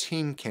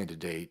 2014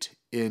 candidate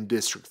in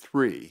District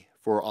 3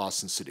 for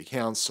Austin City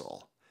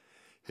Council.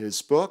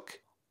 His book,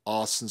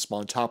 Austin's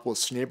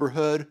Montopolis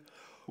Neighborhood,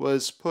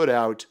 was put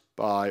out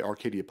by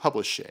Arcadia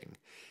Publishing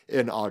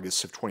in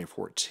August of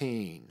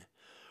 2014.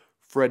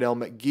 Fred L.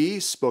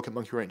 McGhee spoke at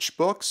Monkeywrench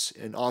Books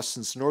in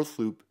Austin's North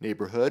Loop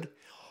neighborhood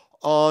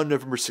on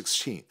November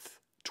 16th,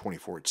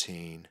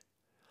 2014.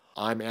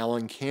 I'm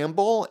Alan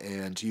Campbell,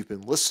 and you've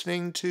been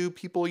listening to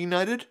People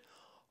United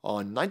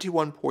on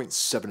 91.7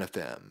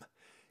 FM,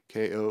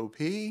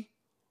 KOP,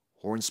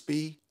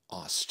 Hornsby,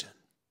 Austin.